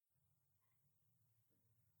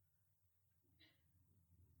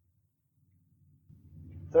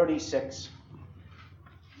36.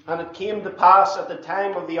 And it came to pass at the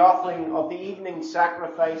time of the offering of the evening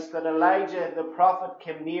sacrifice that Elijah the prophet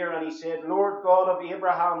came near, and he said, Lord God of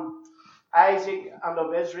Abraham, Isaac, and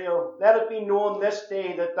of Israel, let it be known this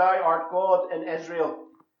day that thou art God in Israel,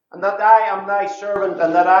 and that I am thy servant,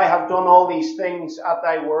 and that I have done all these things at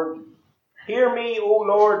thy word. Hear me, O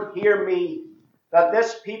Lord, hear me, that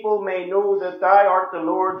this people may know that thou art the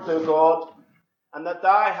Lord their God, and that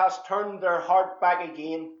thou hast turned their heart back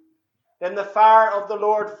again. Then the fire of the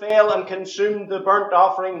Lord fell and consumed the burnt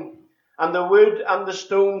offering, and the wood, and the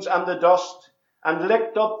stones, and the dust, and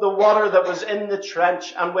licked up the water that was in the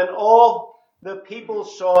trench. And when all the people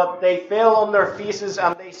saw it, they fell on their faces,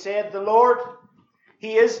 and they said, The Lord,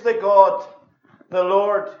 He is the God. The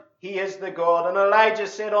Lord, He is the God. And Elijah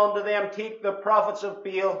said unto them, Take the prophets of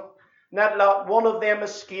Baal, let one of them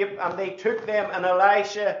escape. And they took them, and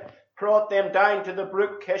Elisha brought them down to the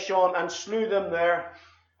brook Kishon, and slew them there.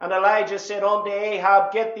 And Elijah said unto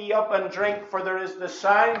Ahab, Get thee up and drink, for there is the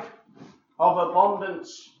sound of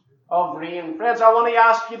abundance of rain. Friends, I want to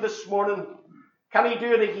ask you this morning, can He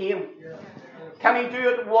do it again? Can He do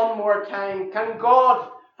it one more time? Can God,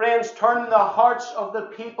 friends, turn the hearts of the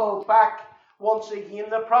people back once again?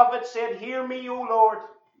 The prophet said, Hear me, O Lord,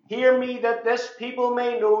 hear me, that this people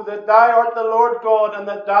may know that thou art the Lord God, and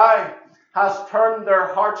that thou hast turned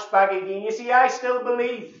their hearts back again. You see, I still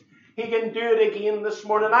believe He can do it again this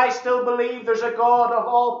morning. I still believe there's a God of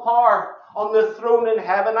all power on the throne in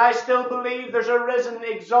heaven. I still believe there's a risen,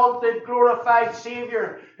 exalted, glorified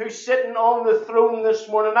Savior who's sitting on the throne this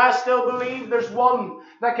morning. I still believe there's one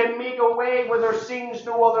that can make a way where there seems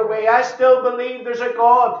no other way. I still believe there's a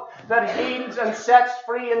God that heals and sets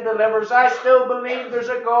free and delivers. I still believe there's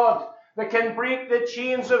a God that can break the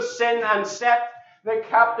chains of sin and set the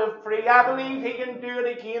captive free. I believe He can do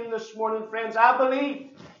it again this morning, friends. I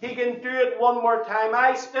believe He can do it one more time.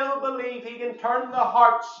 I still believe He can turn the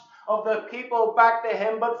hearts of the people back to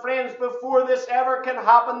Him. But friends, before this ever can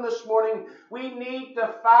happen this morning, we need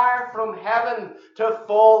the fire from heaven to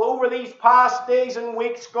fall. Over these past days and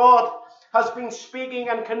weeks, God has been speaking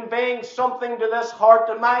and conveying something to this heart,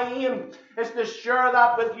 and my aim is to share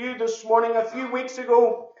that with you this morning. A few weeks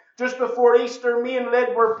ago, just before Easter, me and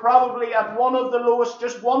Lyd were probably at one of the lowest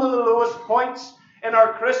points in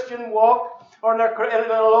our Christian walk, or in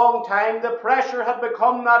a long time. The pressure had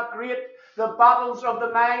become that great. The battles of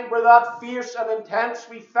the mind were that fierce and intense.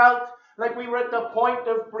 We felt like we were at the point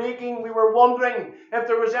of breaking. We were wondering if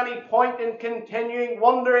there was any point in continuing,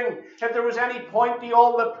 wondering if there was any point to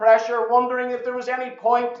all the pressure, wondering if there was any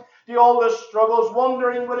point to all the struggles,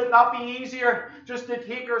 wondering would it not be easier just to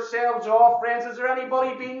take ourselves off. Friends, is there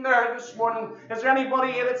anybody been there this morning? Is there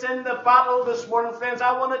anybody that's in the battle this morning? Friends,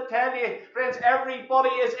 I want to tell you, friends, everybody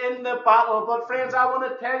is in the battle. But friends, I want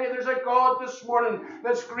to tell you there's a God this morning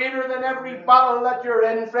that's greater than every battle that you're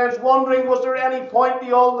in. Friends, wondering was there any point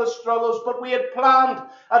to all the struggles? But we had planned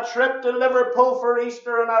a trip to Liverpool for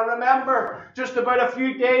Easter, and I remember just about a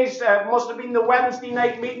few days, must have been the Wednesday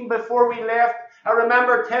night meeting before we left, I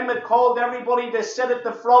remember Tim had called everybody to sit at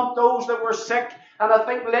the front, those that were sick. And I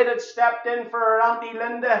think Lyd had stepped in for her Auntie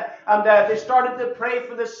Linda, and they started to pray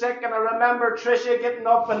for the sick. And I remember Tricia getting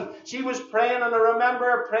up and she was praying, and I remember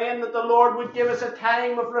her praying that the Lord would give us a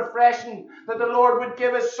time of refreshing, that the Lord would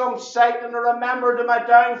give us some sight. And I remember to my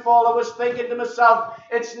downfall, I was thinking to myself,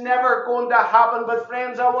 it's never going to happen. But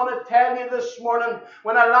friends, I want to tell you this morning,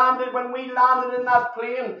 when we landed in that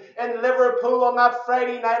plane in Liverpool on that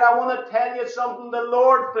Friday night, I want to tell you something. The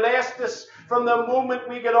Lord blessed us from the moment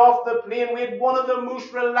we got off the plane. We had one of the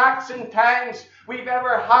most relaxing times we've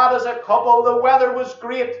ever had as a couple. The weather was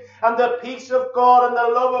great, and the peace of God and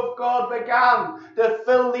the love of God began to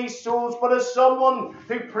fill these souls. But as someone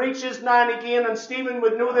who preaches now and again, and Stephen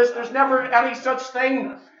would know this, there's never any such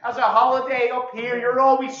thing as a holiday up here. You're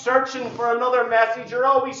always searching for another message. You're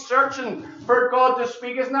always searching for God to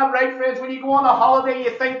speak. Isn't that right, friends? When you go on a holiday,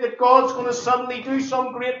 you think that God's going to suddenly do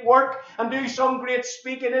some great work and do some great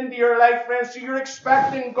speaking into your life, friends. So you're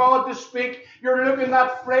expecting God to speak. You're looking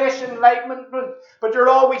at fresh enlightenment, but you're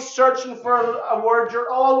always searching for a word. You're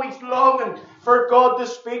always longing for God to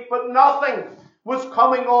speak, but nothing was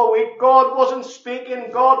coming all week. God wasn't speaking.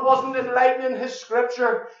 God wasn't enlightening His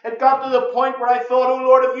scripture. It got to the point where I thought, oh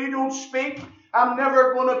Lord, if you don't speak, I'm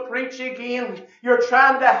never going to preach again. You're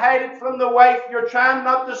trying to hide it from the wife. You're trying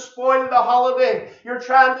not to spoil the holiday. You're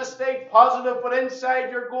trying to stay positive, but inside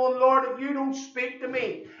you're going, Lord, if you don't speak to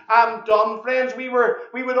me, I'm done. Friends, we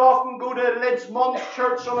would often go to Lyd's mum's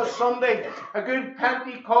church on a Sunday, a good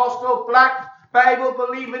Pentecostal, black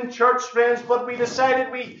Bible-believing church, friends, but we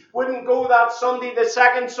decided we wouldn't go that Sunday, the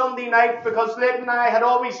second Sunday night, because Lyd and I had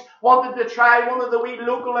always wanted to try one of the wee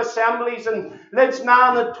local assemblies, and Lyd's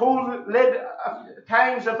nan had told Lyd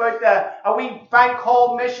times about a wee bank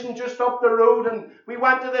hall mission just up the road, and we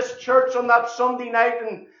went to this church on that Sunday night,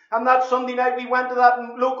 and that Sunday night we went to that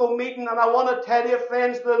local meeting, and I want to tell you,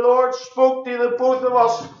 friends, the Lord spoke to the both of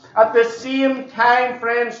us at the same time,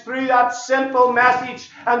 friends, through that simple message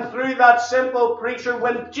and through that simple preacher,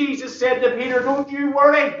 when Jesus said to Peter, don't you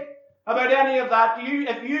worry about any of that.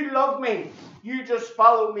 If you love me, you just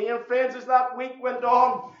follow me. And friends, as that week went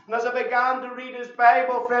on, and as I began to read his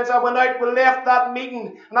Bible, friends, I went out, we left that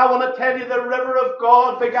meeting, and I want to tell you, the river of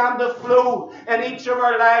God began to flow in each of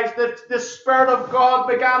our lives. The Spirit of God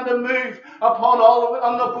began to move upon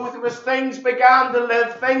the both of us. Things began to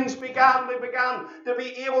live. Things began to be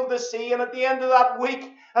able to see. And at the end of that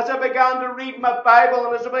week, as I began to read my Bible,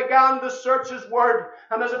 and as I began to search his word,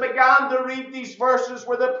 and as I began to read these verses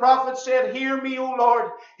where the prophet said, hear me, O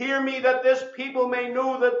Lord, hear me, that this people may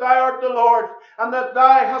know that thou art the Lord, and that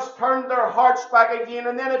thou hast turned their hearts back again.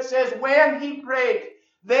 And then it says, when he prayed,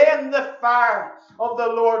 then the fire of the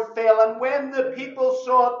Lord fell. And when the people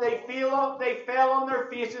saw it, they fell on their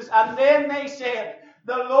faces. And then they said,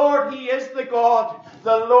 the Lord, he is the God.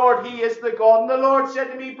 The Lord, he is the God. And the Lord said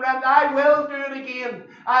to me, Brent, I will do it again.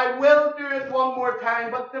 I will do it one more time.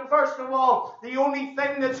 But first of all, the only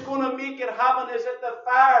thing that's going to make it happen is that the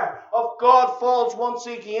fire of God falls once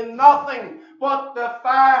again. Nothing but the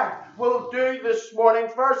fire will do this morning.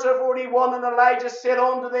 Verse 41, and Elijah said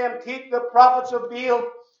unto them, take the prophets of Baal,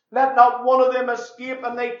 let not one of them escape.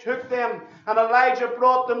 And they took them, and Elijah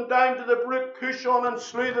brought them down to the brook Cushon and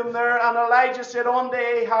slew them there. And Elijah said unto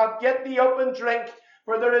Ahab, get thee up and drink,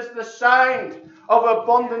 for there is the sound of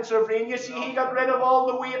abundance of rain. You see, he got rid of all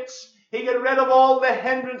the weights. He got rid of all the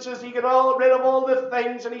hindrances. He got rid of all the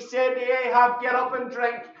things. And he said to Ahab, get up and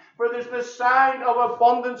drink, for there's the sign of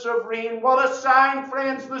abundance of rain. What a sign,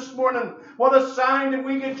 friends, this morning. What a sign, if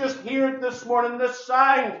we could just hear it this morning, the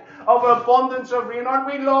sign of abundance of rain.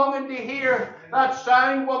 Aren't we longing to hear that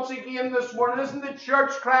sign once again this morning? Isn't the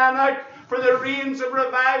church crying out for the rains of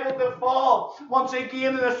revival to fall once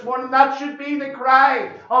again this morning? That should be the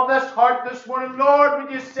cry of this heart this morning. Lord,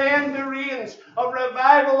 would you send the rains of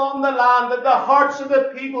revival on the land, that the hearts of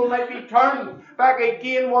the people might be turned back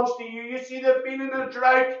again once to you. You see, they've been in a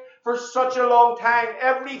drought for such a long time.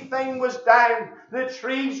 Everything was down. The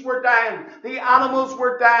trees were down. The animals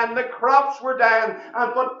were down. The crops were down.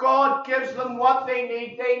 But God gives them what they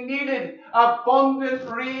need. They needed abundant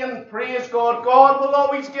rain. Praise God. God will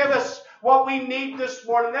always give us what we need this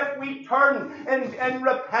morning, if we turn in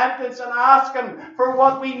repentance and ask Him for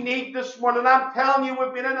what we need this morning. I'm telling you,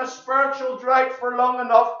 we've been in a spiritual drought for long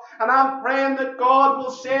enough, and I'm praying that God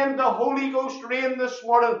will send the Holy Ghost rain this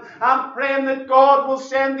morning. I'm praying that God will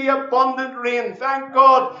send the abundant rain. Thank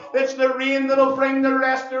God, it's the rain that'll bring the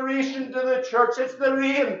restoration to the church. It's the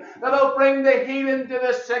rain that'll bring the healing to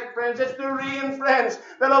the sick, friends. It's the rain, friends,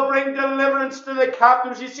 that'll bring deliverance to the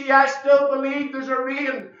captives. You see, I still believe there's a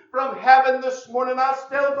rain from heaven this morning. I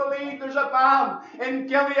still believe there's a balm in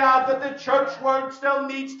Gilead that the church world still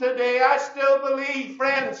needs today. I still believe,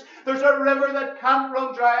 friends, there's a river that can't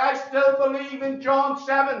run dry. I still believe in John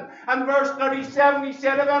 7 and verse 37. He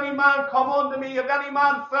said, if any man come unto me, if any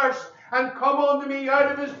man thirst, and come unto me,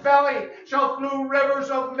 out of his belly shall flow rivers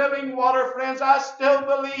of living water. Friends, I still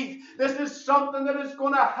believe this is something that is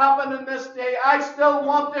going to happen in this day. I still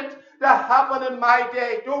want it to happen in my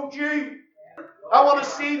day. Don't you? I want to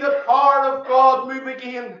see the power of God move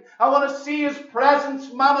again. I want to see His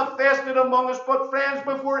presence manifested among us. But friends,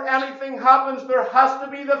 before anything happens, there has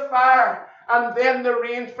to be the fire and then the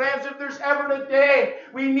rain. Friends, if there's ever a day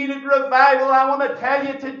we needed revival, I want to tell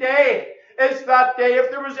you today is that day. If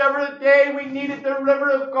there was ever a day we needed the river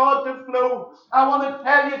of God to flow, I want to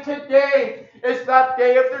tell you today is that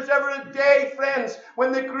day. If there's ever a day, friends,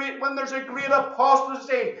 when there's a great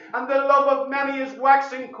apostasy and the love of many is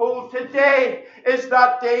waxing cold, today is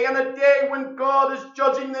that day. And a day when God is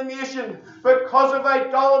judging the nation because of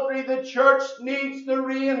idolatry. The church needs the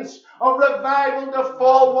rains of revival to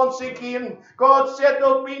fall once again. God said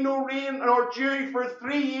there'll be no rain or dew for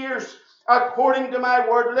 3 years, according to my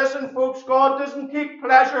word. Listen, folks, God doesn't take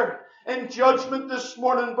pleasure in judgment this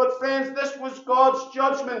morning. But friends, this was God's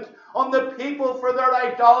judgment on the people for their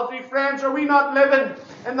idolatry. Friends, are we not living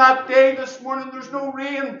in that day this morning? There's no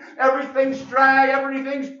rain. Everything's dry.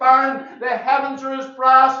 Everything's barren. The heavens are as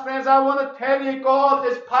brass. Friends, I want to tell you, God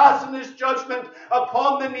is passing His judgment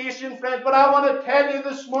upon the nation, friends. But I want to tell you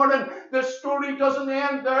this morning, the story doesn't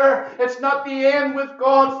end there. It's not the end with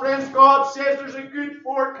God, friends. God says there's a good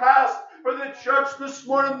forecast for the church this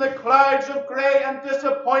morning. The clouds of grey and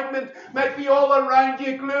disappointment might be all around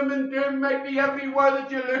you. Gloom and doom might be everywhere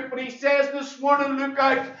that you look. But he says this morning, look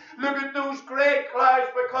out. Look at those grey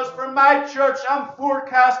clouds, because for my church I'm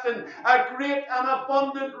forecasting a great and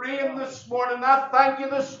abundant rain this morning. I thank you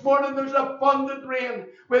this morning there's abundant rain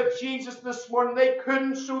with Jesus this morning. They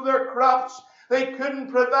couldn't sow their crops. They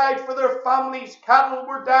couldn't provide for their families. Cattle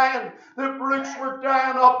were dying. The brooks were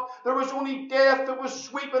drying up. There was only death that was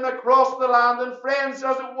sweeping across the land. And friends,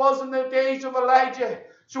 as it was in the days of Elijah,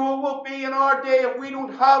 so it will be in our day if we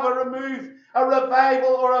don't have a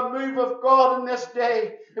revival or a move of God in this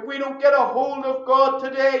day. If we don't get a hold of God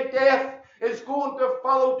today, death is going to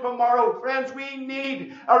follow tomorrow. Friends, we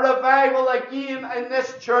need a revival again in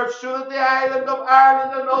this church so that the island of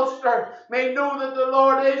Ireland and Ulster may know that the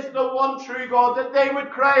Lord is the one true God, that they would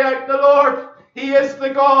cry out, the Lord, He is the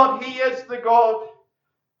God, He is the God.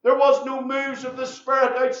 There was no moves of the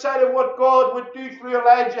Spirit outside of what God would do through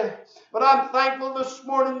Elijah. But I'm thankful this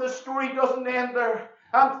morning the story doesn't end there.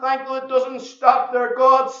 I'm thankful it doesn't stop there.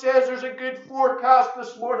 God says there's a good forecast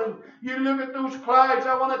this morning. You look at those clouds,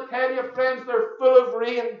 I want to tell you, friends, they're full of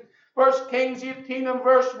rain. 1 Kings 18 and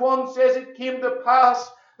verse 1 says, it came to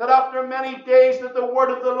pass that after many days that the word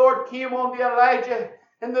of the Lord came unto Elijah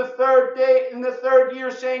in the third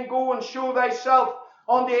year, saying, go and show thyself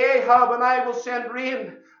unto Ahab, and I will send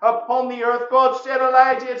rain upon the earth. God said,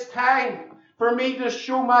 Elijah, it's time for me to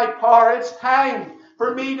show my power. It's time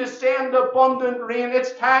for me to send abundant rain.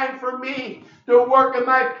 It's time for me to work in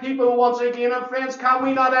my people once again. And friends, can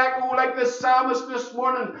we not echo like the psalmist this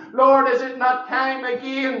morning? Lord, is it not time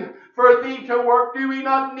again for thee to work? Do we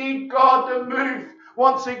not need God to move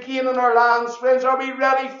once again in our lands? Friends, are we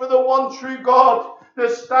ready for the one true God to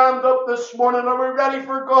stand up this morning? Are we ready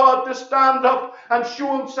for God to stand up and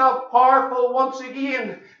show Himself powerful once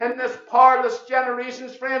again in this powerless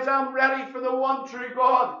generations? Friends, I'm ready for the one true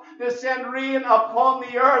God to send rain upon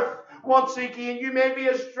the earth once again. You may be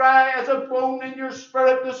as dry as a bone in your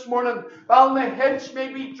spirit this morning. Ballynahinch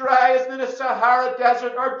may be dry as the Sahara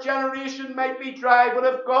Desert. Our generation might be dry, but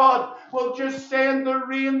if God will just send the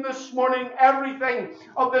rain this morning, everything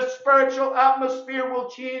of the spiritual atmosphere will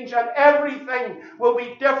change and everything will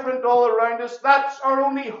be different all around us. That's our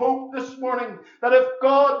only hope this morning, that if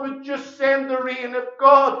God would just send the rain, if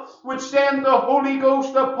God would send the Holy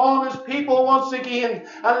Ghost upon His people once again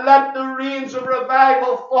and let the rains of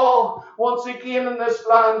revival fall once again in this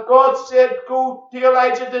land. God said, go to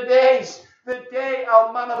Elijah, today's the day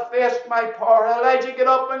I'll manifest my power. Elijah, get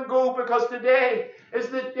up and go, because today is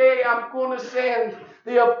the day I'm going to send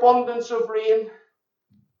the abundance of rain.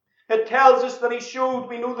 It tells us that he showed,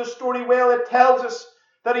 we know the story well, it tells us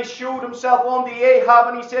that he showed himself unto Ahab,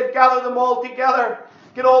 and he said, gather them all together.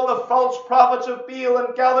 Get all the false prophets of Baal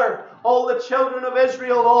and gather all the children of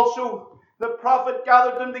Israel also. The prophet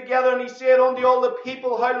gathered them together, and he said unto all the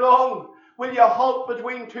people, how long will you halt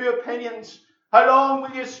between two opinions? How long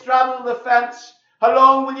will you straddle the fence? How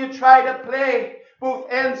long will you try to play both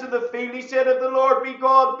ends of the field? He said, if the Lord be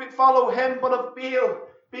God, follow Him, but if Baal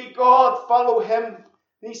be God, follow him.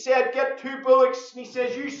 And he said, get 2 bullocks. And he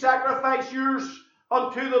says, you sacrifice yours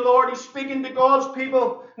unto the Lord. He's speaking to God's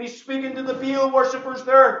people, and he's speaking to the Baal worshippers.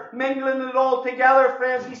 They're mingling it all together,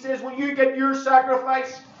 friends. He says, well, you get your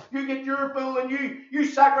sacrifice. You get your bull and you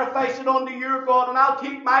sacrifice it unto your God, and I'll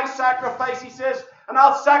take my sacrifice, he says, and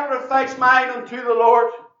I'll sacrifice mine unto the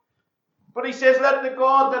Lord. But he says, let the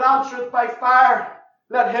God that answereth by fire,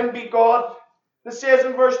 let him be God. It says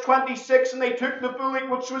in verse 26, and they took the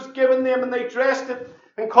bullock which was given them, and they dressed it,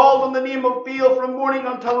 and called on the name of Baal from morning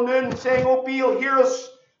until noon, saying, O Baal, hear us.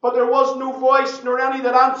 But there was no voice, nor any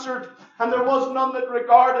that answered, and there was none that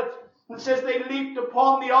regarded. And it says, they leaped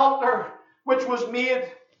upon the altar which was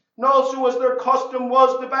made. And also, as their custom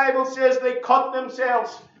was, the Bible says they cut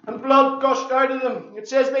themselves, and blood gushed out of them. It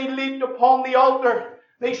says they leaped upon the altar.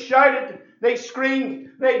 They shouted, they screamed,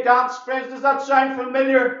 they danced. Friends, does that sound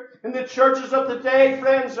familiar in the churches of today,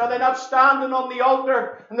 friends? Are they not standing on the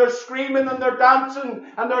altar, and they're screaming, and they're dancing,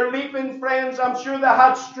 and they're leaping, friends? I'm sure they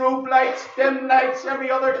had strobe lights, dim lights,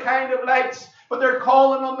 every other kind of lights. But they're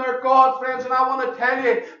calling on their God, friends, and I want to tell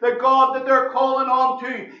you, the God that they're calling on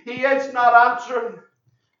to, He is not answering.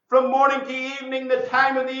 From morning to evening, the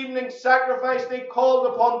time of the evening sacrifice, they called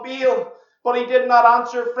upon Baal, but he did not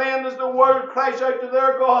answer. Friend, as the world cries out to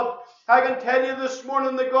their God, I can tell you this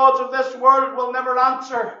morning, the gods of this world will never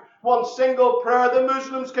answer one single prayer. The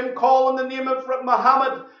Muslims can call on the name of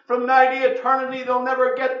Muhammad from now to eternity. They'll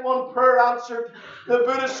never get one prayer answered. The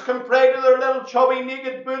Buddhists can pray to their little chubby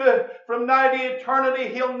naked Buddha from now to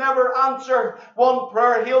eternity. He'll never answer one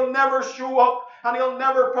prayer. He'll never show up. and He'll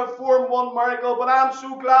never perform one miracle. But I'm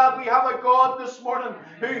so glad we have a God this morning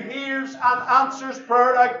who hears and answers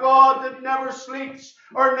prayer, a God that never sleeps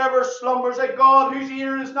or never slumbers, a God whose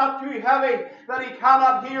ear is not too heavy that He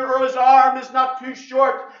cannot hear, or His arm is not too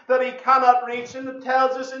short that He cannot reach. And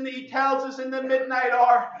He tells us in the midnight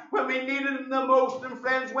hour, when we needed Him the most. And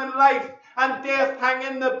friends, when life and death hang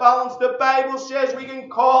in the balance, the Bible says we can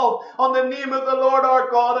call on the name of the Lord our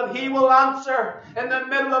God, and He will answer in the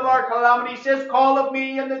middle of our calamity. He says, call of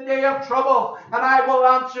me in the day of trouble, and I will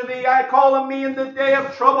answer thee. I call on me in the day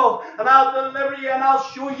of trouble, and I'll deliver you, and I'll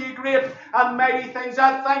show you great and mighty things.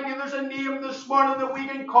 I thank you there's a name this morning that we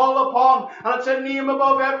can call upon, and it's a name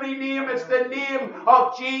above every name. It's the name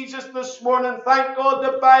of Jesus this morning. Thank God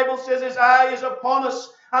the Bible says His eye is upon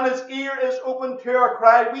us, and His ear is open to our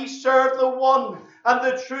cry. We serve the one and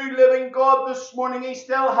the true living God this morning. He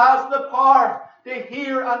still has the power to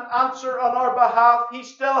hear and answer on our behalf. He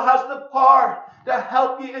still has the power to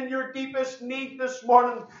help you in your deepest need this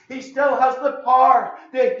morning. He still has the power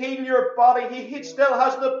to heal your body. He still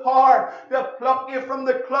has the power to pluck you from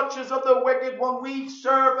the clutches of the wicked one. We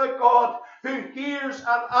serve a God who hears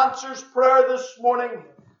and answers prayer this morning.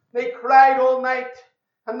 They cried all night,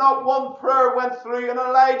 and not one prayer went through. And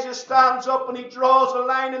Elijah stands up and he draws a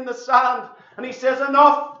line in the sand, and he says,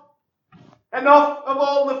 enough. Enough of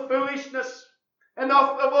all the foolishness.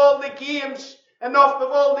 Enough of all the games. Enough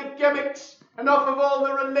of all the gimmicks. Enough of all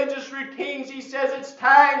the religious routines. He says it's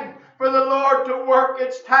time for the Lord to work.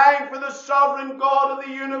 It's time for the sovereign God of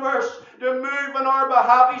the universe to move on our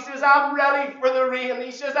behalf. He says, I'm ready for the rain.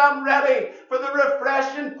 He says, I'm ready for the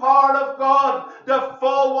refreshing power of God to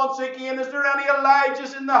fall once again. Is there any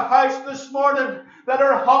Elijahs in the house this morning that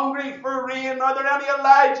are hungry for rain? Are there any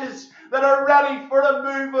Elijahs that are ready for a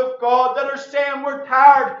move of God, that are saying we're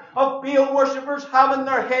tired of Baal worshippers having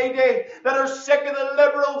their heyday, that are sick of the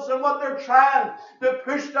liberals and what they're trying to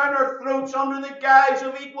push down our throats under the guise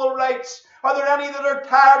of equal rights? Are there any that are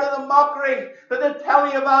tired of the mockery that the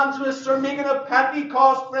televangelists are making of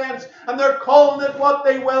Pentecost, friends, and they're calling it what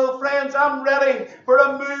they will? Friends, I'm ready for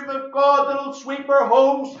a move of God that'll sweep our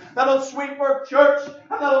homes, that'll sweep our church,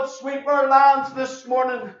 and that'll sweep our lands this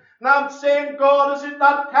morning. And I'm saying, God, is it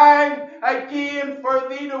not time again for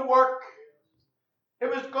thee to work? It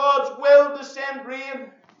was God's will to send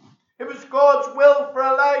rain. It was God's will for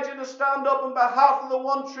Elijah to stand up on behalf of the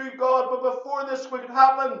one true God. But before this could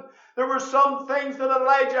happen, there were some things that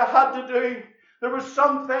Elijah had to do. There were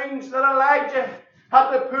some things that Elijah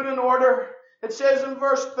had to put in order. It says in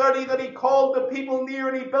verse 30 that he called the people near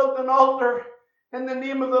and he built an altar in the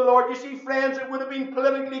name of the Lord. You see, friends, it would have been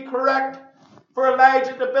politically correct for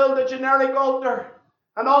Elijah to build a generic altar,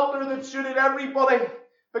 an altar that suited everybody,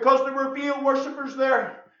 because there were Baal worshippers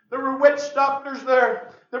there. There were witch doctors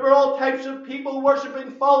there. There were all types of people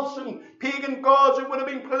worshipping false and pagan gods. It would have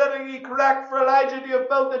been politically correct for Elijah to have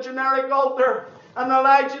built a generic altar and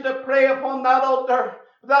Elijah to pray upon that altar.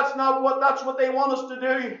 But that's what they want us to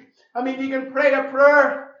do. I mean, you can pray a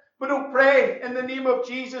prayer, but don't pray in the name of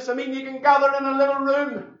Jesus. I mean, you can gather in a little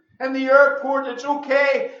room in the airport, it's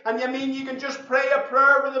okay. And you can just pray a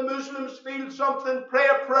prayer where the Muslims feel something. Pray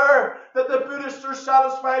a prayer that the Buddhists are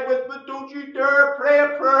satisfied with. But don't you dare pray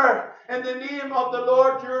a prayer in the name of the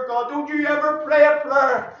Lord your God. Don't you ever pray a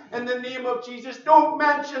prayer in the name of Jesus. Don't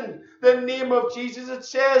mention the name of Jesus. It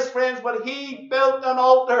says, friends, but he built an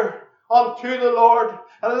altar unto the Lord.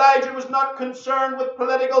 Elijah was not concerned with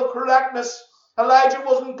political correctness. Elijah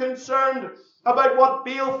wasn't concerned about what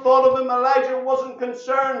Baal thought of him. Elijah wasn't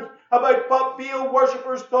concerned about what Baal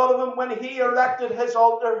worshippers thought of him when he erected his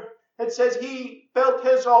altar. It says he built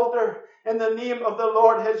his altar in the name of the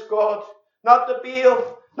Lord his God. Not the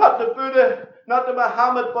Baal, not the Buddha, not the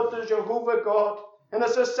Muhammad, but the Jehovah God. In a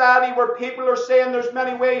society where people are saying there's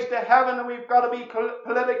many ways to heaven and we've got to be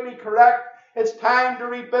politically correct, it's time to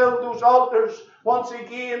rebuild those altars once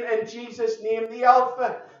again in Jesus' name. The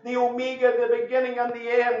Alpha, the Omega, the beginning and the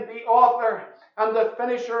end, the author and the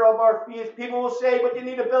finisher of our faith. People will say, but you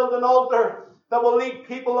need to build an altar that will lead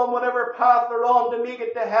people on whatever path they're on to make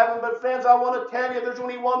it to heaven. But friends, I want to tell you there's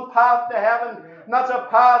only one path to heaven. And that's a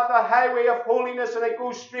path, a highway of holiness, and it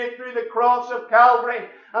goes straight through the cross of Calvary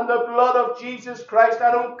and the blood of Jesus Christ.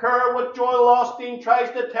 I don't care what Joel Osteen tries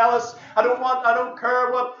to tell us. I don't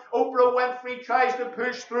care what Oprah Winfrey tries to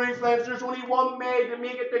push through, friends. There's only one way to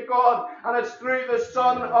make it to God, and it's through the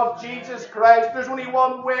Son of Jesus Christ. There's only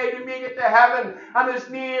one way to make it to heaven, and his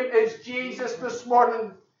name is Jesus this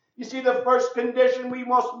morning. You see, the first condition we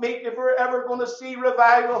must meet if we're ever going to see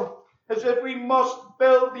revival is if we must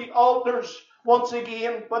build the altars once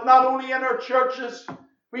again. But not only in our churches,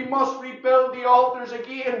 we must rebuild the altars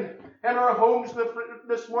again in our homes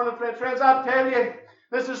this morning, friends. Friends, I tell you,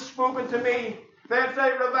 this has spoken to me. Friends,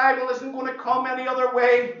 revival isn't going to come any other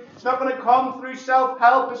way. It's not going to come through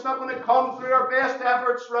self-help. It's not going to come through our best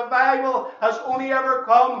efforts. Revival has only ever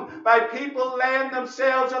come by people laying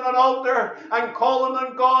themselves on an altar and calling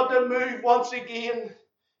on God to move once again.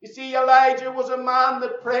 You see, Elijah was a man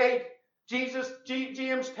that prayed. James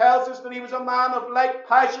tells us that he was a man of like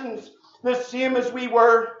passions, the same as we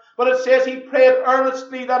were. But it says he prayed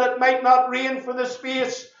earnestly that it might not rain for the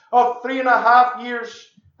space of 3.5 years.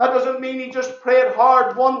 That doesn't mean he just prayed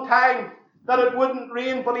hard one time that it wouldn't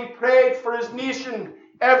rain, but he prayed for his nation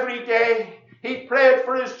every day. He prayed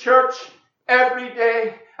for his church every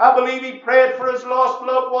day. I believe he prayed for his lost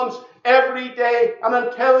loved ones every day. And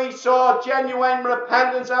until he saw genuine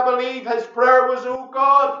repentance, I believe his prayer was, "Oh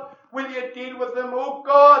God, will you deal with them? Oh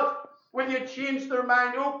God, will you change their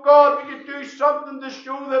mind? Oh God, will you do something to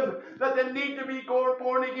show them that they need to be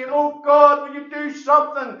born again? Oh God, will you do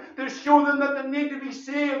something to show them that they need to be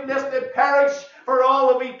saved lest they perish for all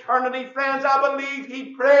of eternity?" Friends, I believe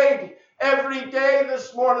he prayed every day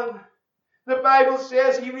this morning. The Bible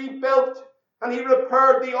says he rebuilt and he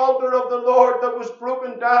repaired the altar of the Lord that was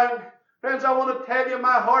broken down. Friends, I want to tell you,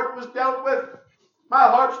 my heart was dealt with. My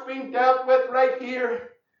heart's been dealt with right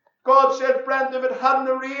here. God said, "Brent, if it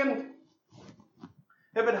hadn't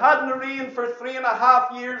rained for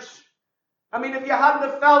 3.5 years, if you hadn't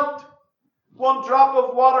have felt one drop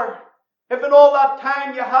of water, if in all that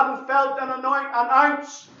time you hadn't felt an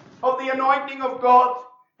ounce of the anointing of God,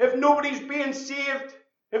 if nobody's being saved,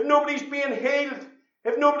 if nobody's being healed,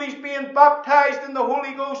 if nobody's being baptized in the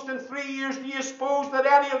Holy Ghost in 3 years, do you suppose that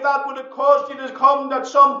any of that would have caused you to come at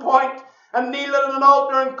some point and kneel at an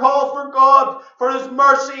altar and call for God for His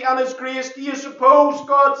mercy and His grace? Do you suppose,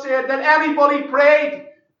 God said, that anybody prayed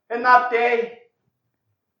in that day?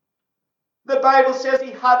 The Bible says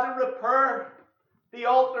He had to repair the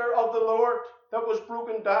altar of the Lord that was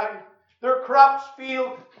broken down. Their crops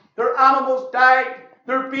failed, their animals died,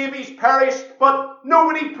 their babies perished, but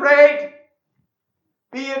nobody prayed.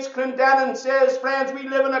 B.H. Clendenin says, friends, we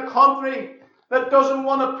live in a country that doesn't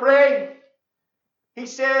want to pray. He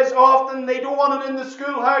says often they don't want it in the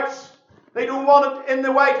schoolhouse, they don't want it in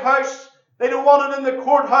the White House, they don't want it in the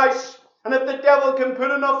courthouse, and if the devil can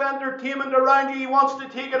put enough entertainment around you, he wants to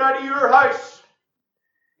take it out of your house.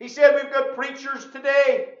 He said we've got preachers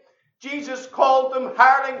today, Jesus called them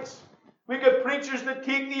hirelings. We've got preachers that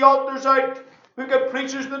take the altars out. We've got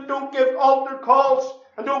preachers that don't give altar calls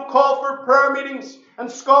and don't call for prayer meetings and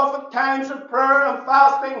scoff at times of prayer and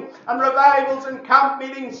fasting and revivals and camp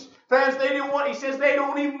meetings. Friends, he says they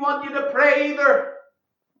don't even want you to pray either.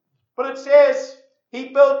 But it says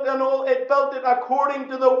it built it according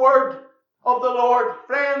to the word of the Lord.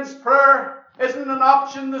 Friends, prayer isn't an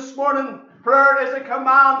option this morning. Prayer is a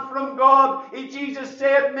command from God. Jesus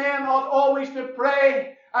said men ought always to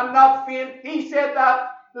pray and not faint. He said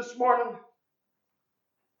that this morning.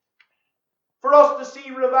 For us to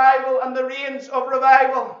see revival and the rains of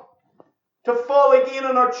revival to fall again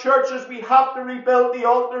in our churches, we have to rebuild the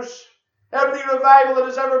altars. Every revival that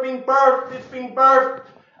has ever been birthed, it's been birthed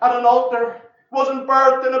at an altar. It wasn't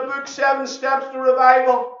birthed in a book, 7 Steps to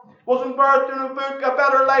Revival. It wasn't birthed in a book, A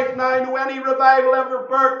Better Life Now. No, any revival ever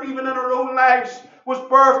birthed, even in our own lives, was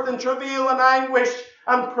birthed in travail and anguish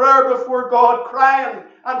and prayer before God, crying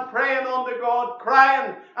and praying unto God,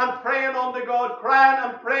 crying and praying unto God, crying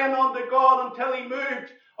and praying unto God until He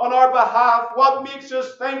moved on our behalf. What makes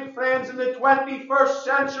us think, friends, in the 21st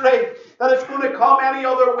century that it's going to come any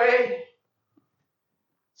other way? It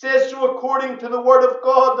says, so according to the word of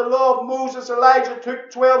God, the law of Moses, Elijah took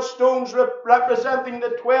 12 stones representing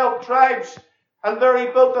the 12 tribes, and there he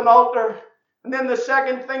built an altar. And then the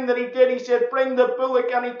second thing that he did, he said, bring the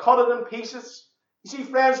bullock, and he cut it in pieces. You see,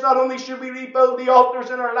 friends, not only should we rebuild the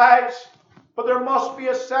altars in our lives, but there must be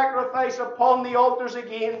a sacrifice upon the altars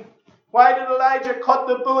again. Why did Elijah cut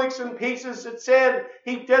the bullocks in pieces? It said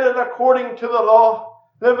he did it according to the law.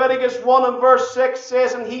 Leviticus 1 and verse 6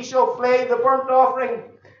 says, and he shall flay the burnt offering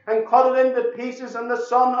and cut it into pieces, and the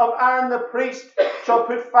son of Aaron the priest shall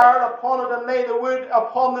put fire upon it and lay the wood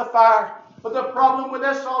upon the fire. But the problem with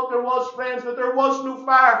this altar was, friends, that there was no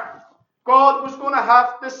fire. God was going to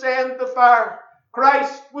have to send the fire.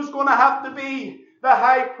 Christ was going to have to be the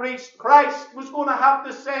high priest. Christ was going to have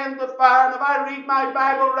to send the fire. And if I read my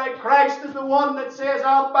Bible right, Christ is the one that says,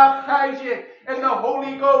 I'll baptize you in the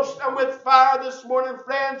Holy Ghost and with fire this morning.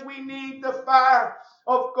 Friends, we need the fire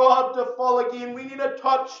of God to fall again. We need a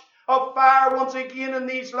touch of fire once again in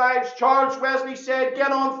these lives. Charles Wesley said,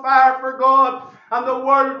 get on fire for God and the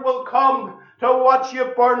world will come to watch you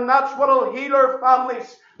burn. That's what will heal our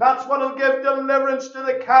families. That's what will give deliverance to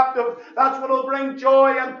the captive. That's what will bring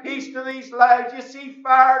joy and peace to these lives. You see,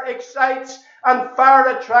 fire excites and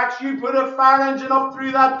fire attracts. You put a fire engine up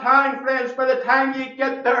through that town, friends. By the time you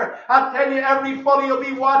get there, I tell you, everybody will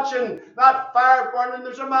be watching that fire burning.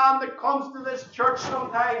 There's a man that comes to this church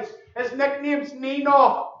sometimes. His nickname's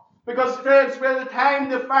Nino. Because, friends, by the time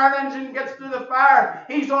the fire engine gets to the fire,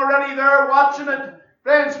 he's already there watching it.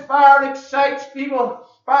 Friends, fire excites people.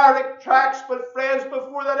 Fire attracts. But friends,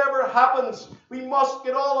 before that ever happens, we must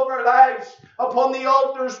get all of our lives upon the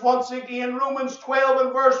altars once again. Romans 12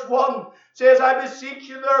 and verse 1 says, I beseech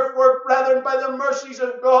you therefore, brethren, by the mercies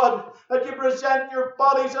of God, that you present your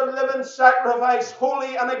bodies a living sacrifice,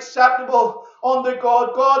 holy and acceptable unto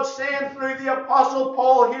God. God's saying through the Apostle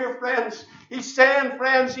Paul here, friends, he's saying,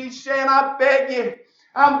 I beg you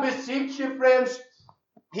and beseech you, friends.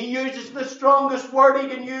 He uses the strongest word he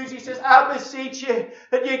can use. He says, I beseech you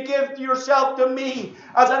that you give yourself to me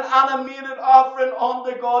as an animated offering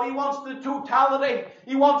unto God. He wants the totality.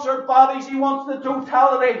 He wants our bodies. He wants the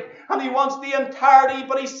totality. And he wants the entirety.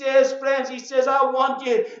 But he says, friends, I want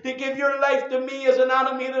you to give your life to me as an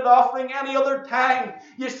animated offering. Any other time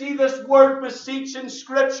you see this word beseech in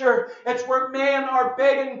Scripture, it's where men are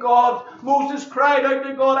begging God. Moses cried out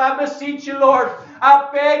to God, I beseech you, Lord. I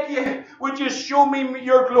beg you, would you show me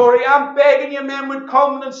your glory? I'm begging you, men would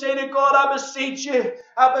come and say to God, I beseech you.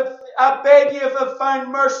 I beg you, if I've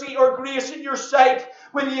found mercy or grace in your sight,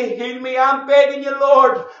 will you heal me? I'm begging you,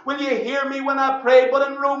 Lord. Will you hear me when I pray?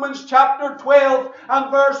 But in Romans chapter 12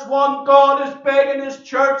 and verse 1, God is begging His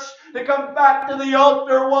church to come back to the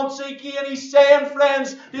altar once again. He's saying,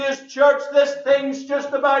 friends, to His church, this thing's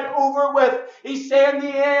just about over with. He's saying the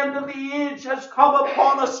end of the age has come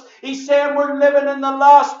upon us. He's saying we're living in the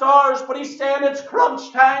last hours, but He's saying it's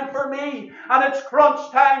crunch time for me and it's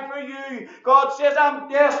crunch time for you. God says, I'm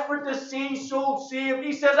desperate to see souls saved.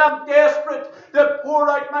 He says, I'm desperate to pour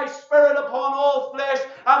out my Spirit upon all flesh.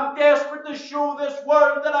 I'm desperate to show this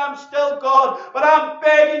world that I'm still God. But I'm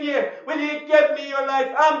begging you, will you give me your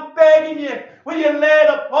life? I'm begging you, will you lay it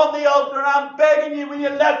upon the altar? I'm begging you, will you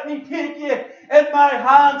let me take you in my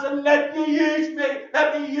hands and let you use me?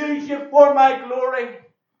 Let me use you for my glory.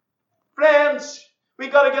 Friends, we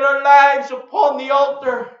got to get our lives upon the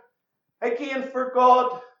altar again for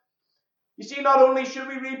God. You see, not only should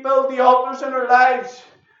we rebuild the altars in our lives,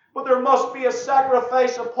 but there must be a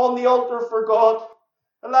sacrifice upon the altar for God.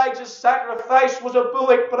 Elijah's sacrifice was a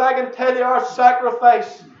bullock, but I can tell you our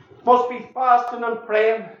sacrifice must be fasting and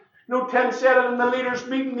praying. You know, Tim said it in the leaders'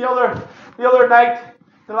 meeting the other night,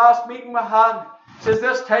 the last meeting we had. He says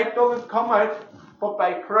this type doesn't come out but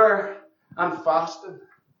by prayer and fasting.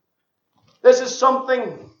 This is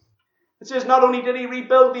something. It says not only did he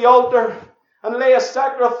rebuild the altar and lay a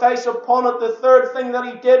sacrifice upon it, the third thing that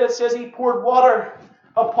he did, it says he poured water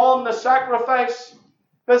upon the sacrifice.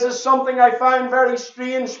 This is something I found very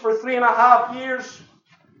strange. For 3.5 years,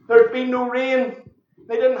 there had been no rain.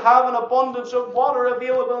 They didn't have an abundance of water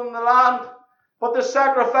available in the land. But the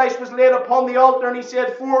sacrifice was laid upon the altar, and he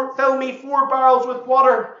said, fill me 4 barrels with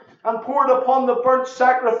water and pour it upon the burnt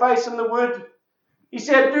sacrifice and the wood. He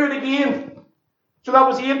said, do it again. So that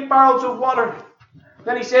was 8 barrels of water.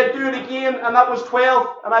 Then he said, do it again, and that was 12.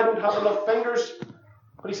 And I don't have enough fingers.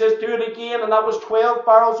 But he says, do it again, and that was 12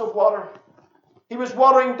 barrels of water. He was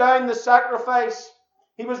watering down the sacrifice.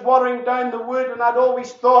 He was watering down the wood, and I'd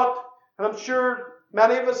always thought, and I'm sure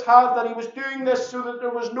many of us have, that he was doing this so that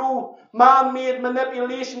there was no man-made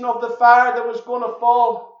manipulation of the fire that was going to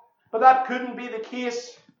fall. But that couldn't be the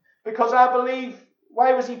case, because I believe,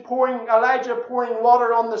 why was Elijah pouring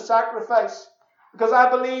water on the sacrifice? Because I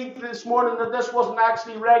believe this morning that this wasn't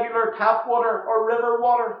actually regular tap water or river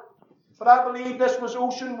water, but I believe this was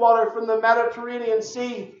ocean water from the Mediterranean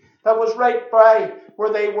Sea that was right by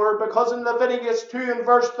where they were. Because in Leviticus 2 and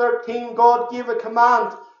verse 13, God gave a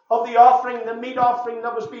command of the offering, the meat offering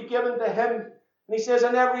that was to be given to him. And he says,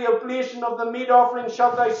 in every oblation of the meat offering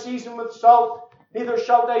shalt thou season with salt, neither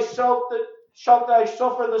shalt thou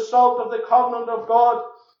suffer the salt of the covenant of God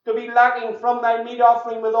to be lacking from thy meat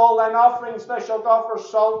offering. With all thine offerings thou shalt offer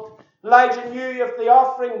salt. Elijah knew if the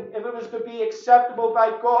offering, if it was to be acceptable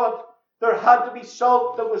by God, there had to be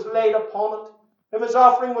salt that was laid upon it. If his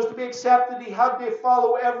offering was to be accepted, he had to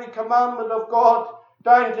follow every commandment of God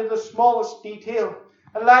down to the smallest detail.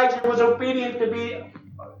 Elijah was obedient to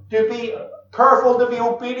be careful to be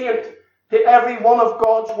obedient to every one of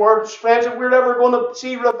God's words. Friends, if we're ever going to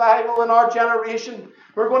see revival in our generation,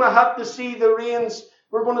 we're going to have to see the rains.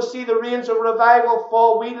 We're going to see the rains of revival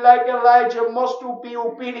fall. We, like Elijah, must be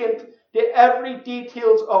obedient to every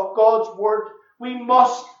details of God's word. We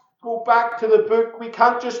must go back to the book. We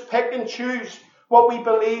can't just pick and choose what we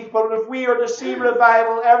believe, but if we are to see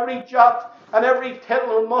revival, every jot and every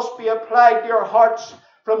tittle must be applied to our hearts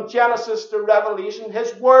from Genesis to Revelation.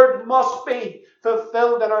 His word must be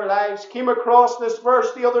fulfilled in our lives. Came across this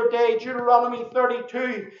verse the other day, Deuteronomy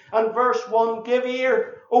 32 and verse 1. Give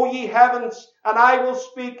ear, O ye heavens, and I will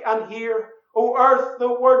speak and hear. O earth,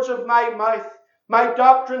 the words of my mouth. My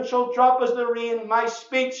doctrine shall drop as the rain, my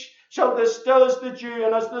speech shall distill as the dew,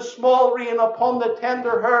 and as the small rain upon the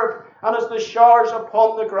tender herb, and as the showers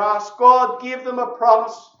upon the grass. God gave them a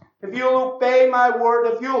promise. If you'll obey my word,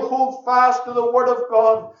 if you'll hold fast to the word of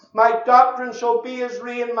God, my doctrine shall be as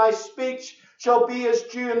rain, my speech shall be as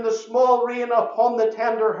dew, and the small rain upon the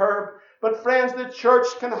tender herb. But friends, the church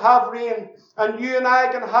can have rain, and you and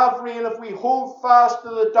I can have rain if we hold fast to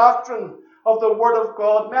the doctrine of the word of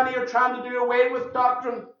God. Many are trying to do away with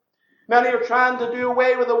doctrine. Many are trying to do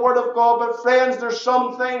away with the word of God. But friends, there's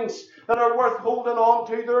some things that are worth holding on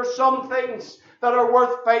to. There are some things that are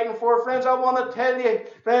worth fighting for. Friends, I want to tell you,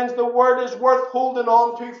 friends, the word is worth holding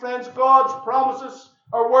on to. Friends, God's promises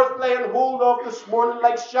are worth laying hold of this morning.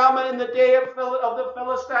 Like Shammah in the day of the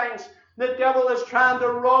Philistines, the devil is trying to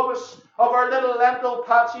rob us of our little lentil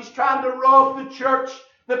patch. He's trying to rob the church,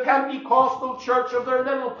 the Pentecostal church, of their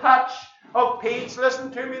little patch of peas. Listen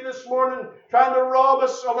to me this morning. Trying to rob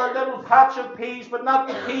us of our little patch of peas, but not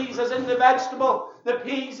the peas as in the vegetable. The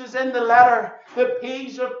peas as in the letter. The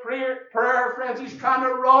peas of prayer, friends. He's trying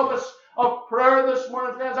to rob us of prayer this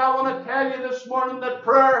morning. Friends, I want to tell you this morning that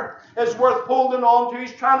prayer is worth holding on to.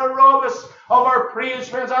 He's trying to rob us of our praise.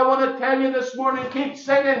 Friends, I want to tell you this morning, keep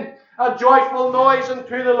singing a joyful noise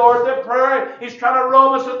unto the Lord. The prayer, he's trying to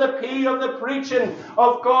rob us of the P of the preaching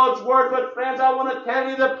of God's word. But friends, I want to tell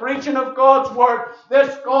you, the preaching of God's word,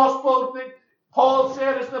 this gospel that Paul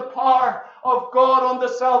said is the power of God unto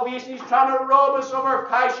salvation. He's trying to rob us of our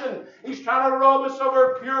passion. He's trying to rob us of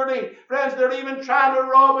our purity. Friends, they're even trying to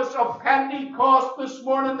rob us of Pentecost this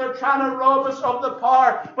morning. They're trying to rob us of the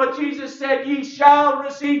power. But Jesus said, ye shall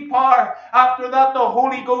receive power. After that, the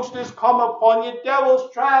Holy Ghost is come upon you. Devil's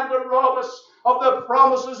trying to rob us of the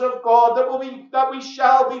promises of God, that we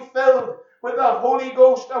shall be filled with the Holy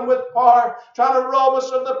Ghost and with power, trying to rob us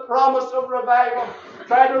of the promise of revival,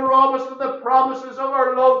 trying to rob us of the promises of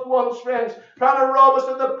our loved ones, friends, trying to rob us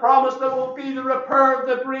of the promise that will be the repair of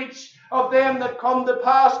the breach of them that come to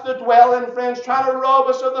pass to dwell in, friends, trying to rob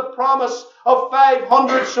us of the promise of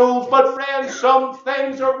 500 souls. But friends, some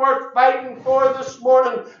things are worth fighting for this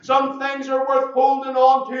morning. Some things are worth holding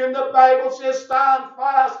on to, and the Bible says, stand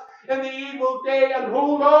fast in the evil day and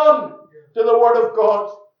hold on to the word of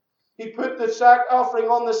God. He put the offering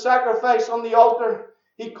on the sacrifice on the altar.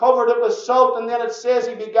 He covered it with salt, and then it says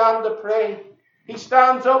he began to pray. He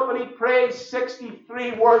stands up and he prays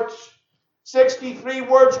 63 words. 63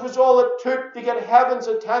 words was all it took to get heaven's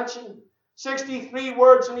attention. 63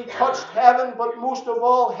 words, and he touched heaven, but most of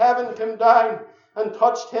all, heaven came down and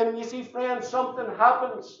touched him. You see, friends, something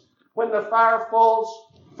happens when the fire falls.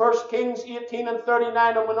 1 Kings 18 and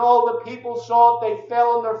 39, and when all the people saw it, they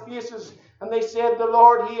fell on their faces. And they said, the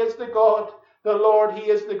Lord, he is the God. The Lord, he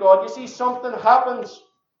is the God. You see, something happens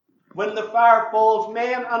when the fire falls.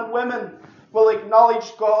 Men and women will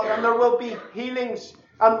acknowledge God, and there will be healings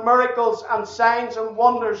and miracles and signs and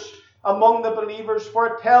wonders among the believers. For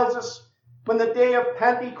it tells us, when the day of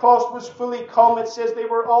Pentecost was fully come, it says they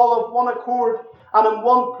were all of one accord and in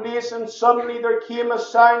one place, and suddenly there came a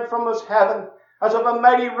sound from his heaven, as of a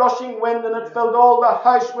mighty rushing wind, and it filled all the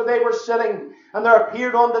house where they were sitting. And there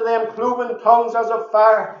appeared unto them cloven tongues as of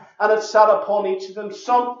fire, and it sat upon each of them.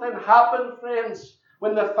 Something happened, friends,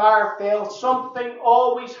 when the fire fell. Something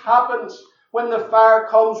always happens when the fire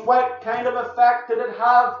comes. What kind of effect did it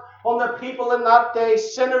have on the people in that day?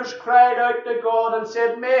 Sinners cried out to God and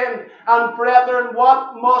said, men and brethren,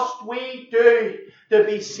 what must we do to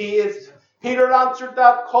be saved? Peter answered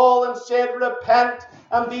that call and said, repent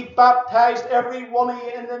and be baptized, every one of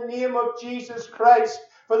you, in the name of Jesus Christ,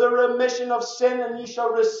 for the remission of sin, and ye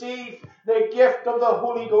shall receive the gift of the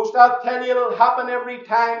Holy Ghost. I'll tell you, it'll happen every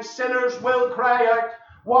time. Sinners will cry out,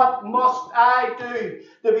 what must I do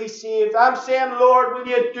to be saved? I'm saying, Lord, will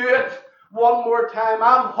you do it one more time?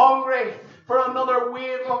 I'm hungry for another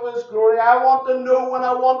wave of his glory. I want to know, and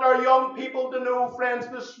I want our young people to know, friends,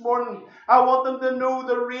 this morning, I want them to know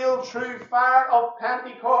the real true fire of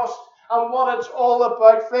Pentecost and what it's all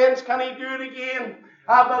about. Friends, can he do it again?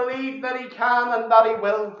 I believe that he can and that he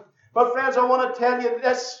will. But friends, I want to tell you,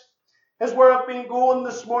 this is where I've been going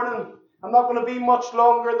this morning. I'm not going to be much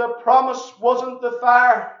longer. The promise wasn't the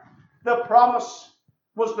fire. The promise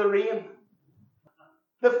was the rain.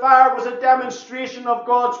 The fire was a demonstration of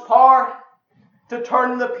God's power. to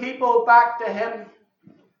turn the people back to Him.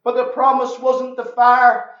 But the promise wasn't the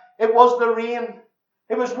fire, it was the rain.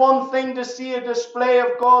 It was one thing to see a display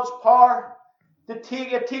of God's power.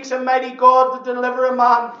 It takes a mighty God to deliver a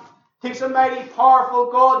man. It takes a mighty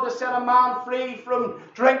powerful God to set a man free from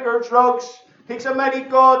drink or drugs. It takes a mighty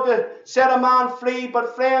God to set a man free.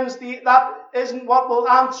 But friends, that isn't what will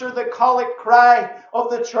answer the colic cry of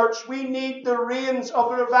the church. We need the rains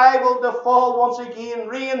of revival to fall once again.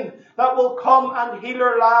 Rain that will come and heal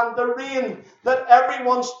our land. The rain that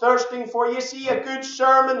everyone's thirsting for. You see, a good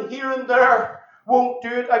sermon here and there won't do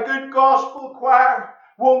it. A good gospel choir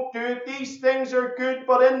won't do it. These things are good,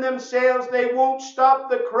 but in themselves they won't stop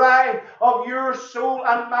the cry of your soul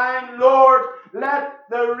and mine. Lord, let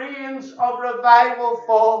the rains of revival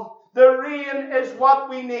fall. The rain is what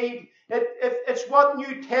we need. It's what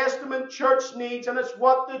New Testament church needs, and it's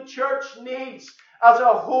what the church needs as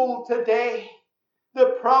a whole today.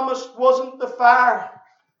 The promise wasn't the fire.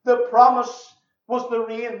 The promise was the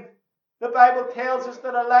rain. The Bible tells us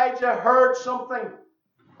that Elijah heard something.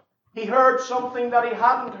 He heard something that he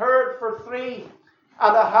hadn't heard for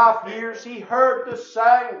 3.5 years. He heard the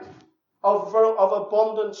sound of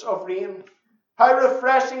abundance of rain. How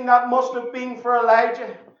refreshing that must have been for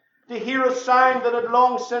Elijah to hear a sound that had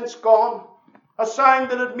long since gone. A sound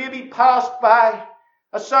that had maybe passed by.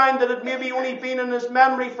 A sound that had maybe only been in his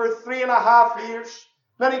memory for 3.5 years.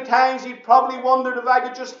 Many times he probably wondered if I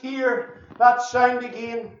could just hear that sound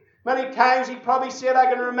again. Many times he probably said, I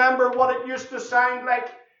can remember what it used to sound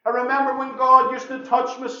like. I remember when God used to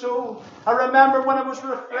touch my soul. I remember when it was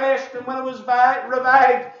refreshed and when it was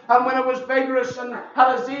revived and when it was vigorous and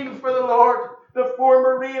had a zeal for the Lord. The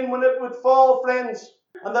former rain when it would fall, friends,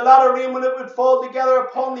 and the latter rain when it would fall together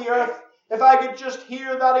upon the earth. If I could just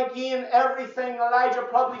hear that again, everything, Elijah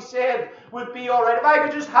probably said, would be all right. If I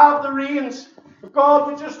could just have the rains, if God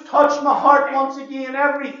would just touch my heart once again,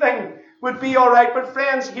 everything would be all right. But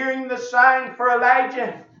friends, hearing the sound for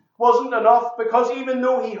Elijah wasn't enough, because even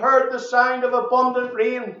though he heard the sound of abundant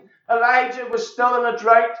rain, Elijah was still in a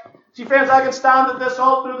drought. See, friends, I can stand at this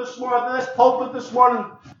altar this morning, at this pulpit this morning,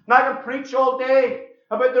 and I can preach all day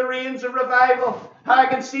about the rains of revival. I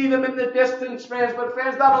can see them in the distance, friends. But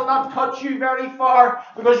friends, that will not touch you very far,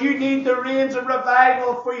 because you need the rains of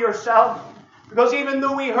revival for yourself. Because even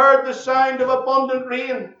though we heard the sound of abundant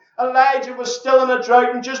rain, Elijah was still in a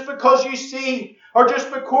drought. And just because you see, or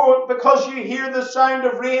just because you hear the sound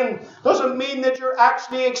of rain, doesn't mean that you're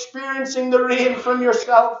actually experiencing the rain from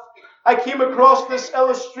yourself. I came across this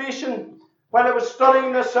illustration while I was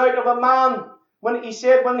studying this out of a man, when he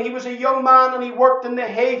said when he was a young man and he worked in the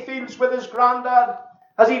hay fields with his granddad.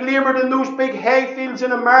 As he laboured in those big hay fields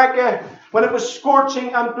in America, when it was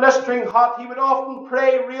scorching and blistering hot, he would often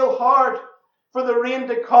pray real hard for the rain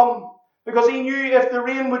to come. Because he knew if the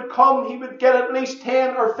rain would come, he would get at least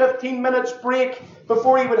 10 or 15 minutes break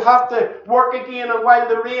before he would have to work again, and while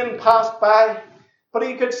the rain passed by. But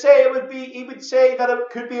he would say that it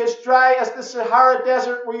could be as dry as the Sahara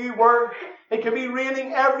Desert where you were. It could be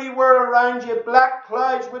raining everywhere around you. Black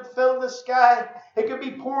clouds would fill the sky. It could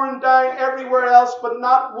be pouring down everywhere else, but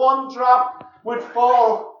not one drop would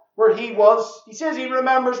fall where he was. He says he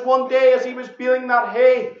remembers one day as he was baling that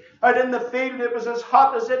hay out in the field, it was as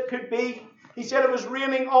hot as it could be. He said it was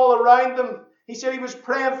raining all around them. He said he was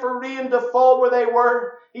praying for rain to fall where they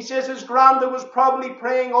were. He says his granda was probably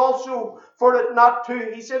praying also for it not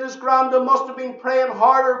to. He said his granda must have been praying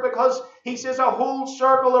harder, because he says a whole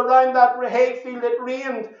circle around that hayfield, it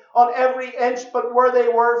rained on every inch but where they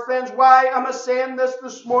were. Friends, why am I saying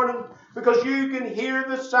this morning? Because you can hear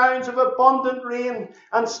the sounds of abundant rain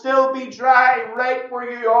and still be dry right where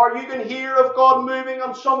you are. You can hear of God moving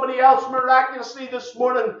on somebody else miraculously this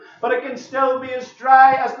morning, but it can still be as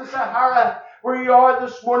dry as the Sahara where you are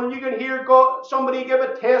this morning. You can hear somebody give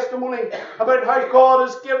a testimony about how God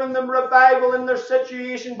has given them revival in their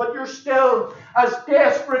situation, but you're still as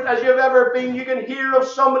desperate as you've ever been. You can hear of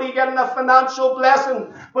somebody getting a financial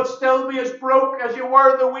blessing, but still be as broke as you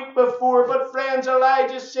were the week before. But friends,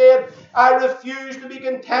 Elijah said, I refuse to be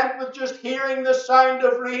content with just hearing the sound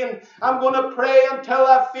of rain. I'm going to pray until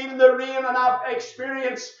I feel the rain and I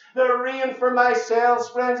experience the rain for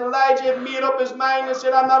myself. Friends, Elijah had made up his mind and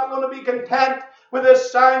said, I'm not going to be content with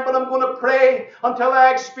this sound, but I'm going to pray until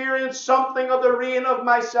I experience something of the rain of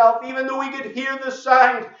myself. Even though he could hear the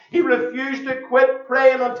sound, he refused to quit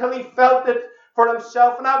praying until he felt it for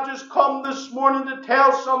himself. And I've just come this morning to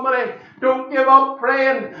tell somebody, don't give up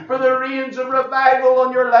praying for the rains of revival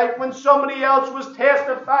on your life. When somebody else was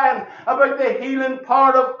testifying about the healing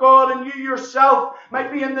power of God, and you yourself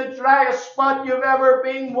might be in the driest spot you've ever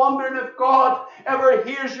been, wondering if God ever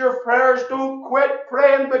hears your prayers, don't quit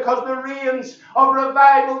praying, because the rains of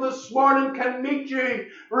revival this morning can meet you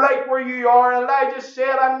right where you are. Elijah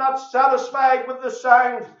said, I'm not satisfied with the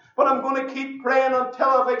sound, but I'm going to keep praying until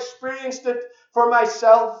I've experienced it for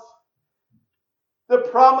myself. The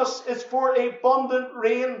promise is for abundant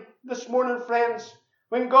rain this morning, friends.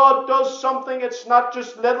 When God does something, it's not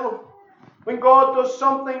just little. When God does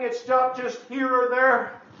something, it's not just here or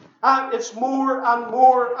there. And it's more and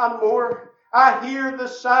more and more. I hear the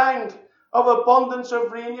sound of abundance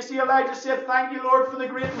of rain. You see, Elijah said, thank you, Lord, for the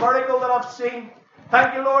great miracle that I've seen.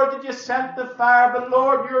 Thank you, Lord, that you sent the fire. But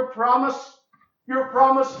Lord, your promise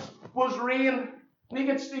was rain. And he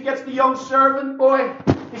gets the young servant boy.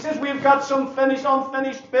 He says, we've got some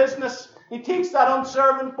unfinished business. He takes that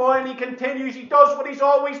unservant boy and he continues. He does what he's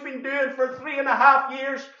always been doing for 3.5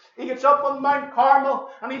 years. He gets up on Mount Carmel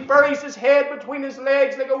and he buries his head between his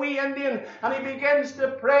legs like a wee Indian, and he begins to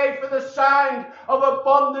pray for the sound of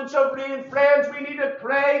abundance of rain. Friends, we need to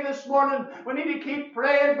pray this morning. We need to keep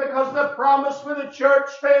praying, because the promise for the church,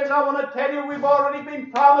 friends, I want to tell you, we've already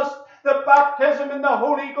been promised the baptism in the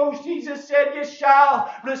Holy Ghost. Jesus said, you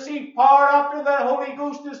shall receive power after the Holy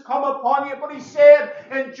Ghost has come upon you. But he said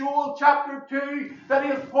in Joel chapter 2 that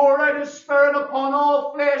he'll pour out his Spirit upon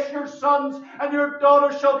all flesh. Your sons and your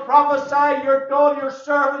daughters shall prophesy. Your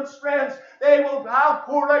servants, friends, I'll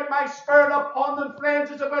pour out my Spirit upon them. Friends,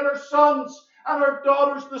 it's about our sons and our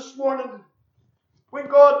daughters this morning. When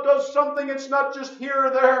God does something, it's not just here or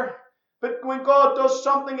there. But when God does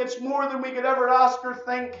something, it's more than we could ever ask or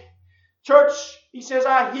think. Church, he says,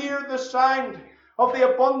 I hear the sound of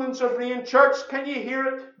the abundance of rain. Church, can you hear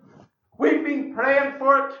it? We've been praying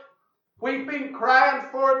for it. We've been crying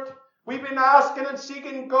for it. We've been asking and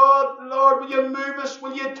seeking God, Lord, will you move us?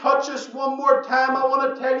 Will you touch us one more time? I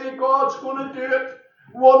want to tell you, God's going to do it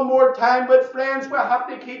one more time. But friends, we have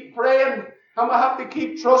to keep praying and we have to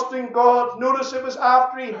keep trusting God. Notice it was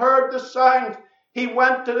after he heard the sound, he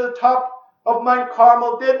went to the top of Mount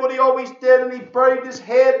Carmel, did what he always did, and he buried his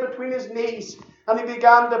head between his knees and he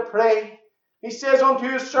began to pray. He says unto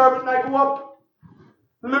his servant, now go up,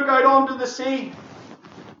 look out onto the sea.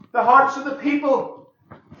 The hearts of the people,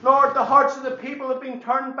 Lord, the hearts of the people have been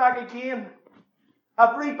turned back again.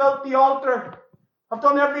 I've rebuilt the altar. I've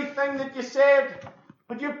done everything that you said,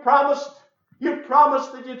 but you promised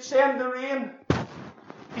that you'd send the rain.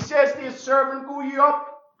 He says to his servant, go you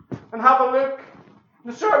up and have a look.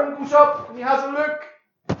 The servant goes up and he has a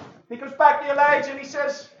look. He comes back to Elijah and he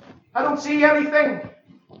says, I don't see anything.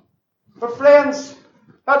 But friends,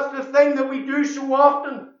 that's the thing that we do so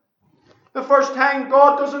often. The first time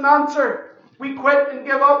God doesn't answer, we quit and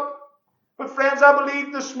give up. But friends, I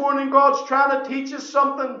believe this morning God's trying to teach us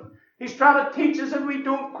something. He's trying to teach us if we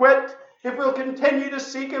don't quit. If we'll continue to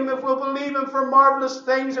seek Him, if we'll believe Him for marvelous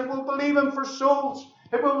things, if we'll believe Him for souls,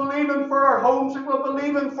 if we'll believe Him for our homes, if we'll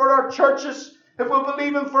believe Him for our churches, if we'll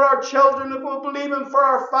believe Him for our children, if we'll believe Him for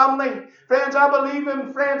our family. Friends, I believe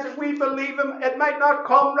Him. Friends, if we believe Him, it might not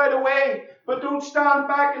come right away. But don't stand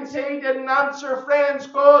back and say He didn't answer. Friends,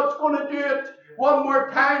 God's going to do it one more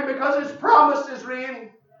time because His promise is real.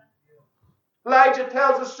 Elijah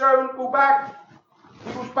tells the servant, go back.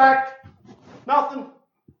 He goes back. Nothing.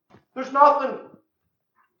 There's nothing.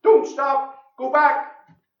 Don't stop. Go back.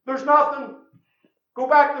 There's nothing. Go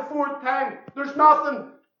back the fourth time. There's nothing.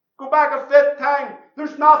 Go back a fifth time.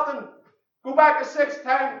 There's nothing. Go back a sixth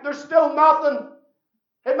time. There's still nothing.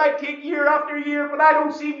 It might take year after year, but I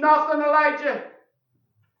don't see nothing, Elijah.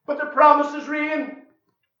 But the promise is real.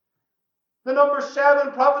 The number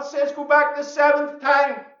 7, prophet says, go back the 7th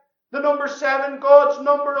time. The number 7, God's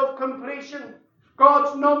number of completion.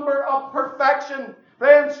 God's number of perfection.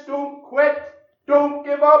 Friends, don't quit. Don't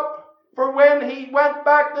give up. For when he went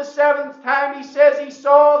back the 7th time, he says he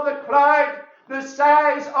saw the cloud the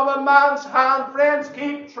size of a man's hand. Friends,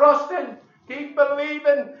 keep trusting. Keep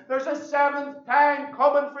believing. There's a 7th time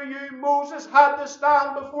coming for you. Moses had to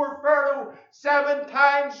stand before Pharaoh 7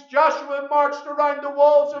 times. Joshua marched around the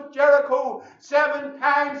walls of Jericho 7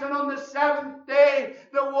 times. And on the 7th day,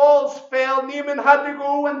 the walls fell. Naaman had to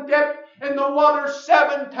go and dip in the water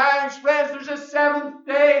 7 times. Friends, there's a 7th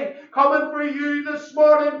day coming for you this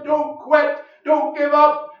morning. Don't quit. Don't give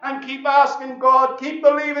up. And keep asking God. Keep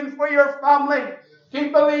believing for your family.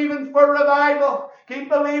 Keep believing for revival. Keep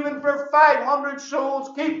believing for 500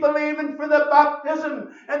 souls. Keep believing for the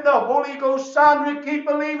baptism in the Holy Ghost. Sandra, keep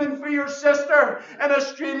believing for your sister in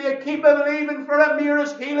Australia. Keep believing for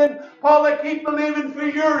Amira's healing. Paula, keep believing for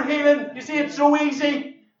your healing. You see, it's so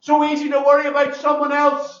easy. So easy to worry about someone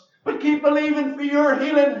else. But keep believing for your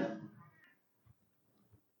healing.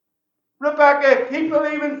 Rebecca, keep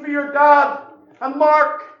believing for your dad. And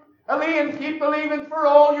Mark, Elaine, keep believing for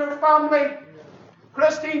all your family.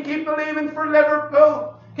 Christine, keep believing for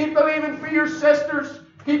Liverpool. Keep believing for your sisters.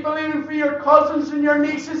 Keep believing for your cousins and your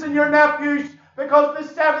nieces and your nephews. Because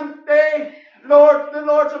the seventh day, the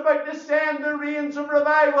Lord's about to send the rains of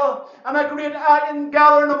revival. And a great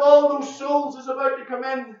gathering of all those souls is about to come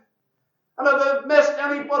in. And if I've missed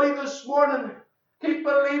anybody this morning, keep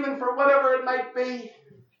believing for whatever it might be.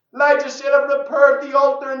 Elijah said, I've repaired the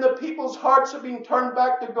altar and the people's hearts have been turned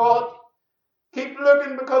back to God. Keep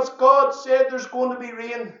looking because God said there's going to be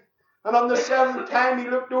rain. And on the seventh time he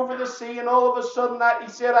looked over the sea and all of a sudden he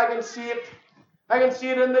said, I can see it. I can see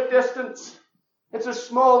it in the distance. It's a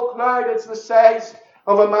small cloud. It's the size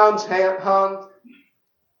of a man's hand.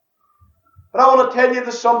 But I want to tell you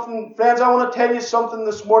something, friends. I want to tell you something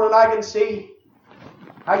this morning. I can see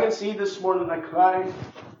this morning a cloud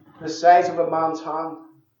the size of a man's hand.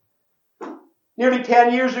 Nearly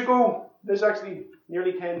 10 years ago,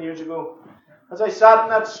 nearly 10 years ago, as I sat in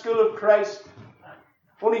that school of Christ,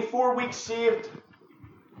 only 4 weeks saved,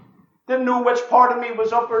 didn't know which part of me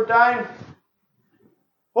was up or down,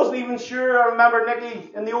 wasn't even sure. I remember Nikki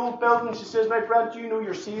in the old building, she says, now Brent, you know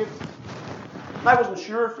you're saved. And I wasn't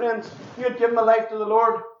sure, friends. You had given my life to the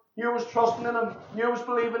Lord. You was trusting in Him. You was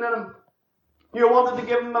believing in Him. You wanted to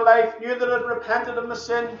give Him my life. You that had repented of my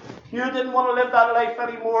sin. You didn't want to live that life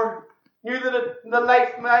anymore. Knew that the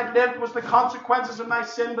life I lived was the consequences of my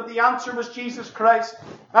sin, but the answer was Jesus Christ.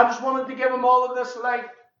 I just wanted to give Him all of this life.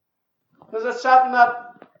 As I sat in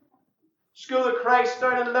that school of Christ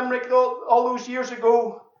down in Limerick all those years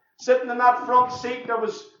ago, sitting in that front seat, I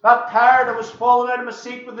was that tired, I was falling out of my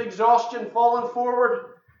seat with exhaustion, falling forward.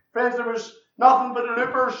 Friends, there was nothing but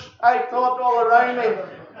loopers, I thought, all around me.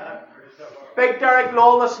 Big Derek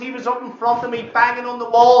Lawless, he was up in front of me, banging on the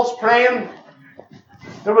walls, praying.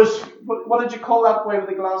 There was, what did you call that boy with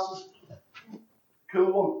the glasses?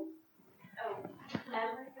 Cool one.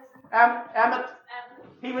 Emmett.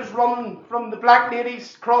 He was running from the black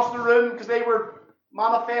ladies across the room because they were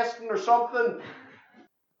manifesting or something.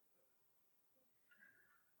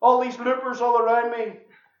 All these loopers all around me.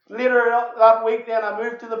 Later that week then I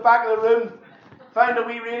moved to the back of the room, found a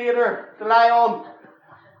wee radiator to lie on,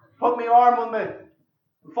 put my arm on me,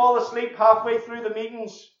 and fall asleep halfway through the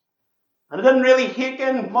meetings. And I didn't really take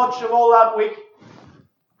in much of all that week.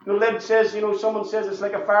 Lib says, someone says it's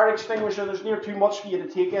like a fire extinguisher. There's near too much for you to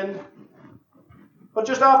take in. But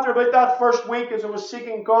just after about that first week, as I was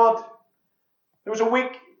seeking God, there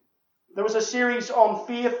was a series on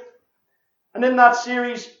faith. And in that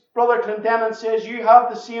series, Brother Clendenin says, you have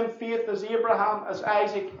the same faith as Abraham, as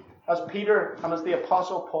Isaac, as Peter, and as the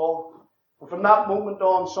Apostle Paul. And from that moment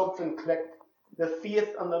on, something clicked. The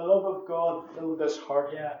faith and the love of God filled this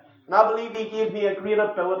heart. Yeah. And I believe He gave me a great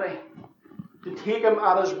ability to take Him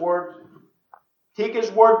at His word. Take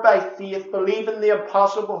His word by faith, believe in the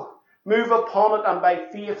impossible, move upon it, and by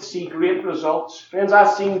faith see great results. Friends,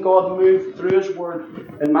 I've seen God move through His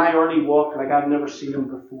word in my early walk like I've never seen Him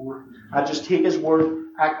before. I just take His word,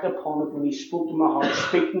 act upon it. When He spoke to my heart,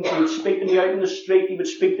 He would speak to me out in the street, He would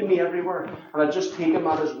speak to me everywhere. And I'd just take Him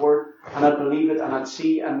at His word, and I'd believe it, and I'd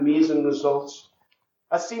see amazing results.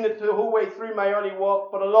 I've seen it the whole way through my early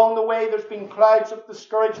walk, but along the way there's been clouds of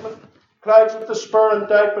discouragement, clouds of despair and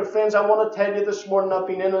doubt. But friends, I want to tell you this morning, I've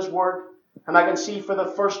been in His word, and I can see for the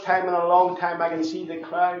first time in a long time, I can see the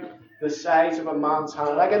cloud the size of a man's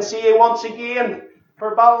hand. I can see it once again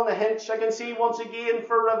for Ballynahinch. I can see once again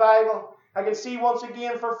for revival. I can see once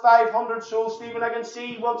again for 500 souls, Stephen. I can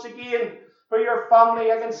see once again for your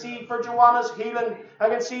family. I can see for Joanna's healing. I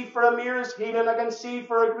can see for Amira's healing. I can see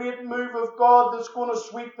for a great move of God that's going to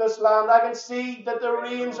sweep this land. I can see that the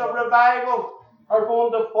rains of revival are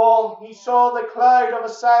going to fall. He saw the cloud of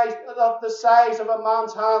the size of a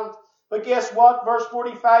man's hand. But guess what? Verse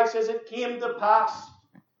 45 says, it came to pass.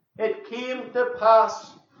 It came to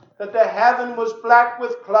pass that the heaven was black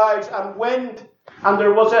with clouds and wind, and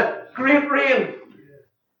there was a great rain.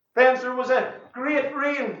 Friends, there was a great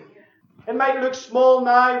rain. It might look small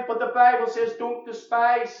now, but the Bible says don't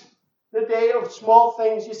despise the day of small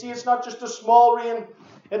things. You see, it's not just a small rain.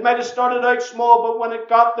 It might have started out small, but when it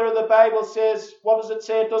got there, the Bible says, what does it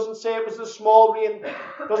say? It doesn't say it was a small rain.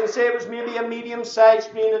 It doesn't say it was maybe a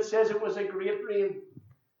medium-sized rain. It says it was a great rain.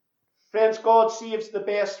 Friends, God saves the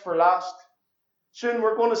best for last. Soon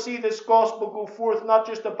we're going to see this gospel go forth, not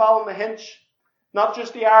just to Ballynahinch, not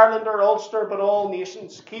just to Ireland or Ulster, but all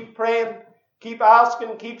nations. Keep praying, keep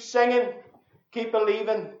asking, keep singing, keep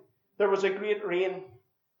believing. There was a great rain.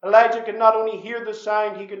 Elijah could not only hear the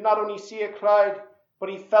sound, he could not only see a cloud, but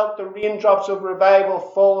he felt the raindrops of revival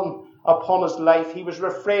falling upon his life. He was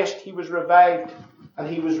refreshed, he was revived, and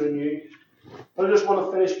he was renewed. I just want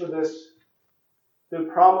to finish with this. The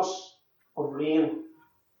promise of rain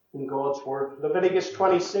in God's word. Leviticus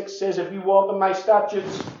 26 says, if you walk in my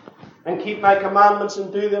statutes and keep my commandments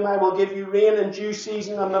and do them, I will give you rain in due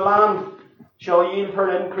season, and the land shall yield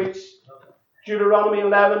her increase. Deuteronomy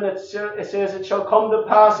 11, it says, it shall come to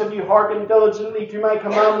pass if you hearken diligently to my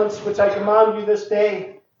commandments, which I command you this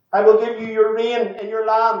day, I will give you your rain in your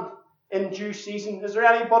land in due season. Is there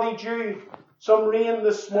anybody due some rain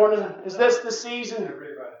this morning? Is this the season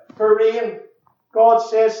for rain? God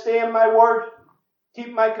says, stay in my word,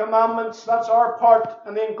 keep my commandments. That's our part,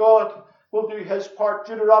 and then God will do his part.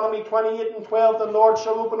 Deuteronomy 28 and 12, the Lord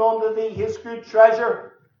shall open unto thee his good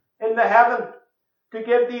treasure in the heaven, to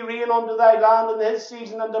give thee rain unto thy land in his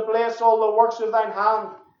season, and to bless all the works of thine hand.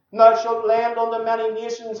 And thou shalt lend unto many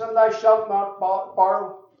nations, and thou shalt not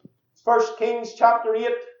borrow. 1 Kings chapter 8.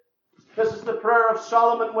 This is the prayer of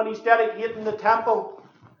Solomon when he's dedicating the temple.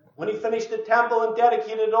 When he finished the temple and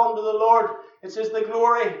dedicated it unto the Lord, it says the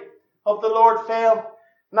glory of the Lord fell.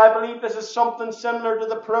 And I believe this is something similar to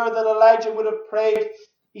the prayer that Elijah would have prayed.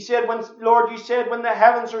 He said, Lord, you said when the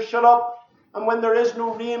heavens are shut up, and when there is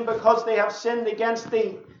no rain because they have sinned against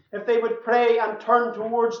thee, if they would pray and turn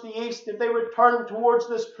towards the east, if they would turn towards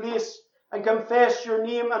this place and confess your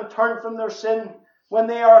name and turn from their sin, when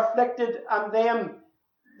they are afflicted and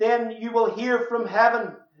then you will hear from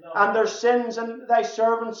heaven and their sins, and thy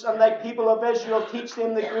servants and thy people of Israel teach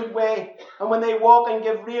them the good way. And when they walk and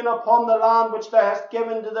give rain upon the land which thou hast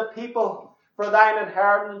given to the people for thine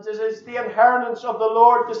inheritance. It is the inheritance of the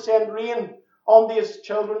Lord to send rain on these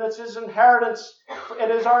children. It's his inheritance. It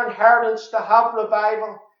is our inheritance to have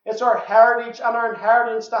revival. It's our heritage and our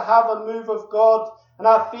inheritance to have a move of God. And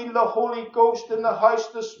I feel the Holy Ghost in the house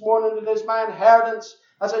this morning. It is my inheritance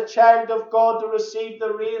as a child of God to receive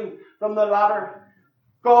the rain from the latter.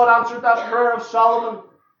 God answered that prayer of Solomon.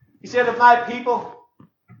 He said, if my people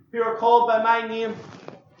who are called by my name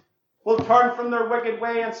will turn from their wicked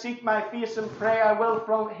way and seek my face and pray, I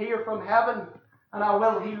will hear from heaven and I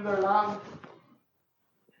will heal their land.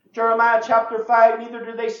 Jeremiah chapter 5, neither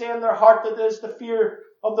do they say in their heart that it is the fear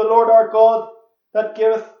of the Lord our God that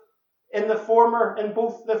giveth in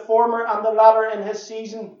both the former and the latter in his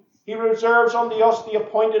season. He reserves unto us the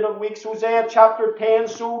appointed of weeks. Hosea chapter 10,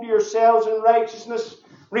 sow to yourselves in righteousness,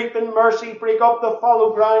 reap in mercy, break up the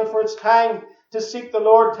fallow ground, for it's time to seek the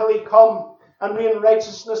Lord till he come and rain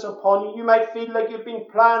righteousness upon you. You might feel like you've been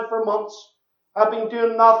planned for months. I've been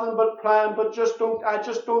doing nothing but plan, but I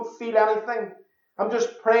just don't feel anything. I'm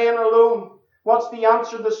just praying alone. What's the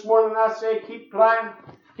answer this morning? I say, keep plowing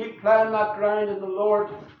that ground, and the Lord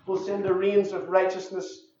will send the rains of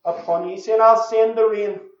righteousness upon you. He's saying, I'll send the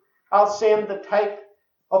rain. I'll send the type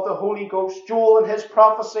of the Holy Ghost. Joel in his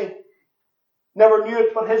prophecy never knew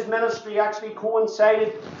it, but his ministry actually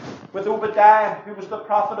coincided with Obadiah, who was the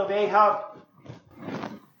prophet of Ahab.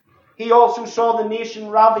 He also saw the nation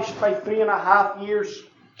ravished by 3.5 years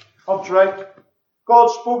of drought. God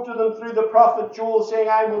spoke to them through the prophet Joel, saying,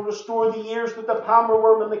 I will restore the years that the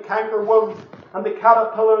palmerworm and the cankerworm and the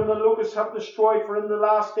caterpillar and the locust have destroyed, for in the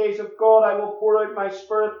last days of God I will pour out my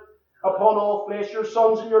spirit upon all flesh. Your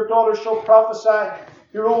sons and your daughters shall prophesy,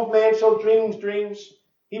 your old men shall dream dreams.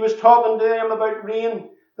 He was talking to them about rain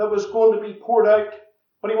that was going to be poured out,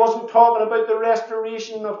 but he wasn't talking about the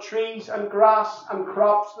restoration of trees and grass and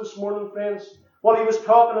crops this morning, friends. What he was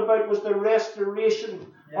talking about was the restoration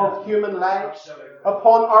of human lives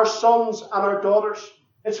upon our sons and our daughters.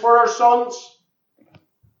 It's for our sons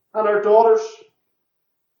and our daughters.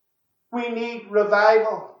 We need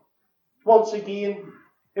revival once again.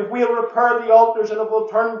 If we'll repair the altars and if we'll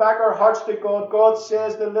turn back our hearts to God, God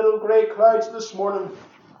says the little grey clouds this morning,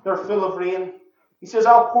 they're full of rain. He says,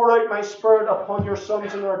 I'll pour out my spirit upon your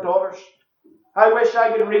sons and our daughters. I wish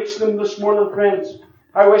I could reach them this morning, friends.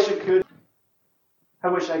 I wish I could. I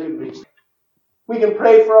wish I could reach them. We can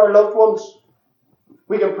pray for our loved ones.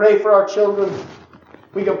 We can pray for our children.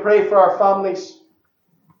 We can pray for our families.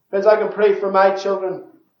 Friends, I can pray for my children,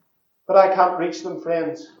 but I can't reach them,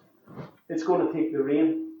 friends. It's going to take the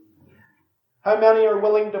rain. How many are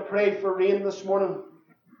willing to pray for rain this morning?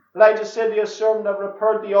 Elijah said to his servant, I've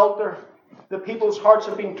repaired the altar. The people's hearts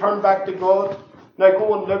have been turned back to God. Now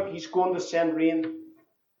go and look, he's going to send rain.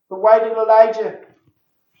 But why did Elijah,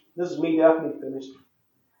 this is me definitely finished.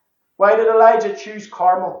 Why did Elijah choose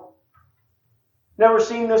Carmel? Never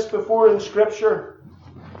seen this before in Scripture.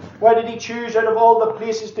 Why did he choose out of all the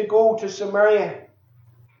places to go to Samaria?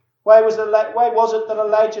 Why was it that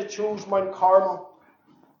Elijah chose Mount Carmel?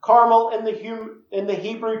 Carmel in the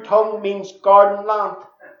Hebrew tongue means garden land.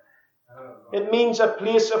 It means a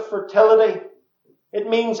place of fertility. It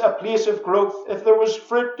means a place of growth. If there was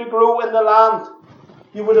fruit to grow in the land,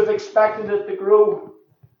 you would have expected it to grow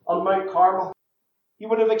on Mount Carmel. You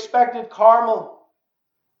would have expected Carmel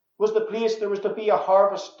was the place there was to be a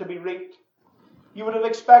harvest to be reaped. You would have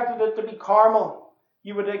expected it to be Carmel.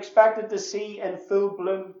 You would have expected to see in full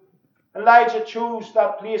bloom. Elijah chose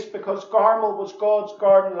that place because Carmel was God's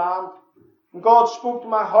garden land. And God spoke to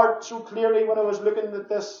my heart so clearly when I was looking at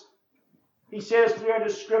this. He says throughout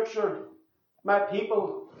His Scripture, my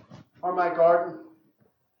people are my garden.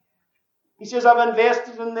 He says, I've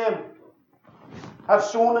invested in them. I've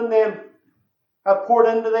sown in them. I've poured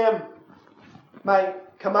into them my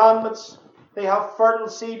commandments. They have fertile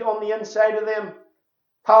seed on the inside of them.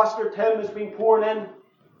 Pastor Tim has been pouring in.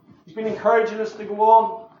 He's been encouraging us to go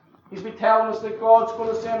on. He's been telling us that God's going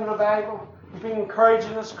to send revival. He's been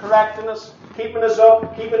encouraging us, correcting us, keeping us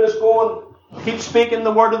up, keeping us going. Keep speaking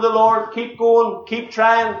the word of the Lord. Keep going. Keep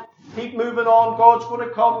trying. Keep moving on. God's going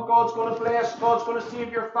to come. God's going to bless. God's going to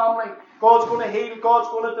save your family. God's going to heal. God's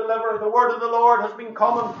going to deliver. The word of the Lord has been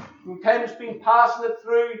coming. And Tim's been passing it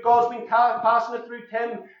through. God's been passing it through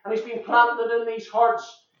Tim. And he's been planting it in these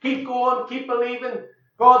hearts. Keep going. Keep believing.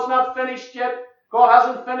 God's not finished yet. God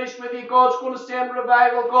hasn't finished with you. God's going to send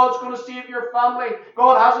revival. God's going to save your family.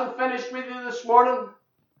 God hasn't finished with you this morning.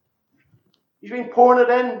 He's been pouring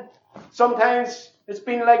it in. Sometimes it's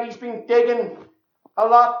been like He's been digging a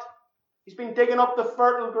lot. He's been digging up the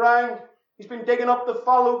fertile ground. He's been digging up the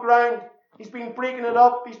fallow ground. He's been breaking it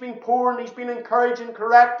up. He's been pouring. He's been encouraging,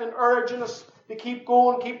 correcting, urging us to keep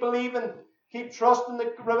going, keep believing, keep trusting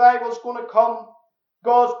that revival's going to come.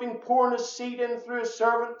 God's been pouring His seed in through His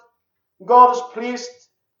servant. God has placed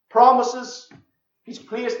promises. He's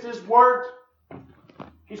placed His word.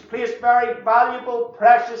 He's placed very valuable,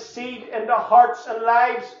 precious seed into hearts and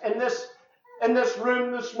lives in this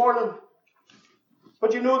room this morning.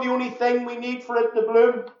 But you know the only thing we need for it to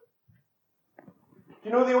bloom?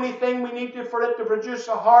 You know the only thing we need for it to produce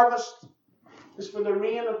a harvest is for the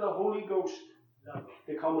rain of the Holy Ghost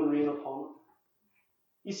to come and rain upon it.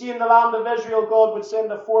 You see, in the land of Israel, God would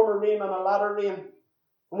send a former rain and a latter rain.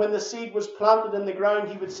 And when the seed was planted in the ground,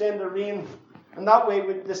 He would send the rain. And that way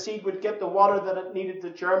the seed would get the water that it needed to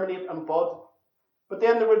germinate and bud. But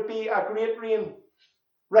then there would be a great rain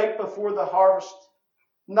right before the harvest.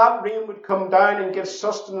 And that rain would come down and give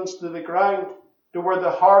sustenance to the ground to where the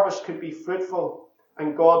harvest could be fruitful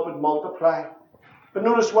and God would multiply. But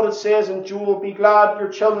notice what it says in Joel, be glad, your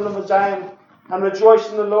children of Zion, and rejoice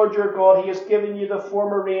in the Lord your God. He has given you the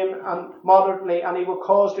former rain and moderately, and He will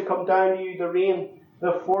cause to come down to you the rain,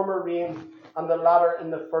 the former rain, and the latter in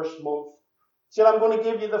the first month. He said, I'm going to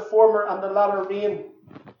give you the former and the latter rain,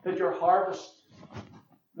 that your harvest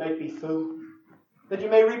might be full. That you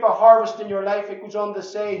may reap a harvest in your life. It goes on to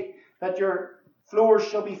say that your floors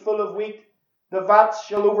shall be full of wheat, the vats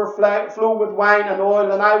shall overflow with wine and oil,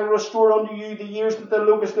 and I will restore unto you the years that the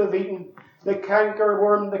locust have eaten, the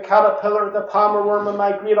cankerworm, the caterpillar, the palmer worm, and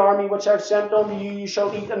my great army which I've sent unto you. You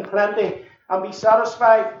shall eat in plenty and be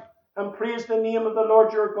satisfied, and praise the name of the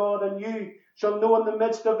Lord your God. And you shall know in the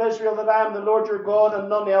midst of Israel that I am the Lord your God and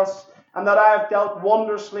none else, and that I have dealt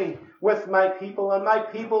wondrously with my people. And my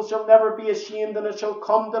people shall never be ashamed, and it shall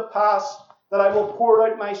come to pass that I will pour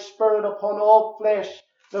out my Spirit upon all flesh,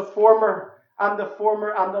 the former and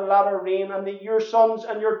the latter rain, and your sons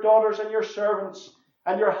and your daughters and your servants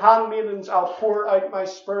and your handmaidens I'll pour out my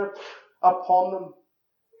Spirit upon them.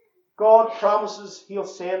 God promises He'll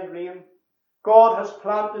send rain. God has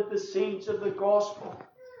planted the seeds of the gospel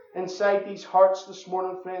inside these hearts this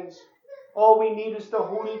morning, friends. All we need is the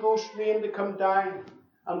Holy Ghost rain to come down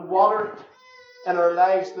and water it in our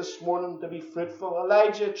lives this morning to be fruitful.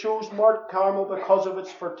 Elijah chose Mount Carmel because of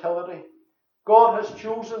its fertility. God has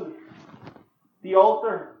chosen the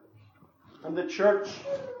altar and the church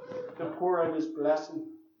to pour out His blessing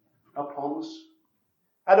upon us.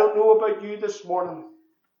 I don't know about you this morning,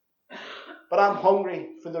 but I'm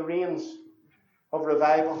hungry for the rains of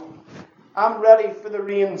revival. I'm ready for the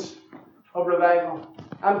rains of revival.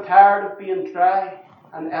 I'm tired of being dry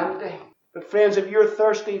and empty. But friends, if you're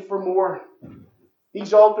thirsty for more,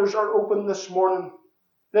 these altars are open this morning.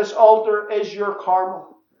 This altar is your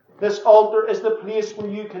Carmel. This altar is the place where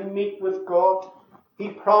you can meet with God. He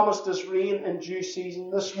promised us rain in due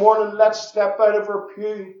season. This morning, let's step out of our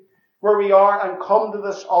pew where we are and come to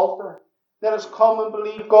this altar. Let us come and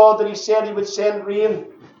believe God that He said He would send rain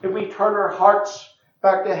if we turn our hearts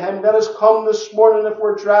back to Him. Let us come this morning if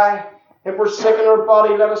we're dry, if we're sick in our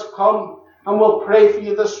body, let us come and we'll pray for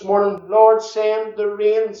you this morning. Lord, send the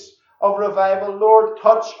rains of revival. Lord,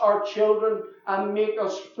 touch our children and make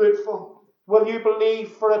us fruitful. Will you believe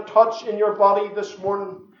for a touch in your body this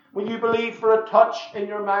morning? Will you believe for a touch in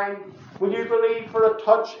your mind? Will you believe for a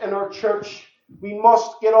touch in our church? We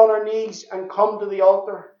must get on our knees and come to the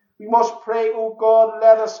altar. We must pray, oh God,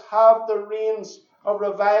 let us have the rains of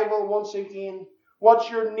revival once again. What's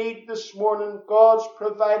your need this morning? God's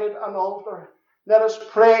provided an altar. Let us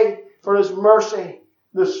pray for His mercy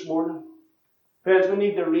this morning. Friends, we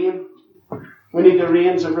need the rain. We need the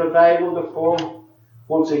rains of revival to fall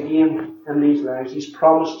once again in these lives. He's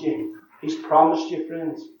promised you. He's promised you,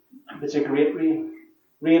 friends. It's a great rain.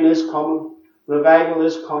 Rain is coming. Revival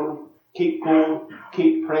is coming. Keep going.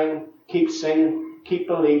 Keep praying. Keep singing. Keep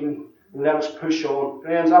believing. And let us push on.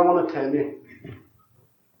 Friends, I want to tell you,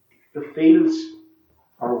 the fields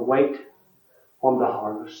are white on the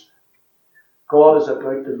harvest. God is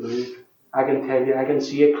about to move. I can tell you, I can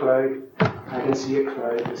see a cloud. I can see a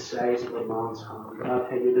cloud the size of a man's hand. And I'll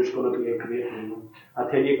tell you, there's going to be a great rain. I'll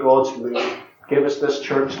tell you, God's moving. Give us this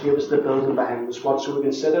church. Give us the building behind us. What, so we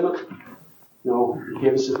can sit in it? No, He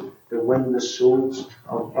gives us to win the souls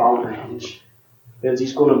of Ballyhinch. Because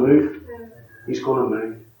He's going to move. He's going to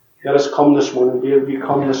move. Let us come this morning. Dear, you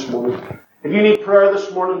come this morning. If you need prayer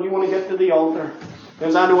this morning, you want to get to the altar.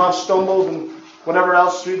 Because I know I've stumbled and whatever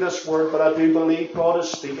else through this word, but I do believe God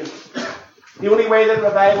is speaking. The only way that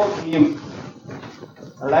revival came,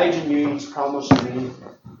 Elijah knew He's promised me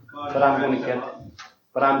that I'm going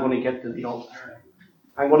to get to the altar.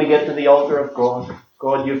 I'm going to get to the altar of God.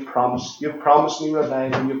 God, You've promised me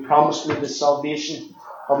revival. You've promised me the salvation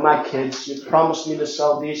of my kids. You've promised me the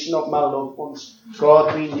salvation of my loved ones.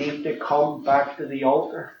 God, we need to come back to the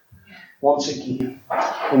altar once again.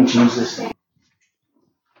 In Jesus' name.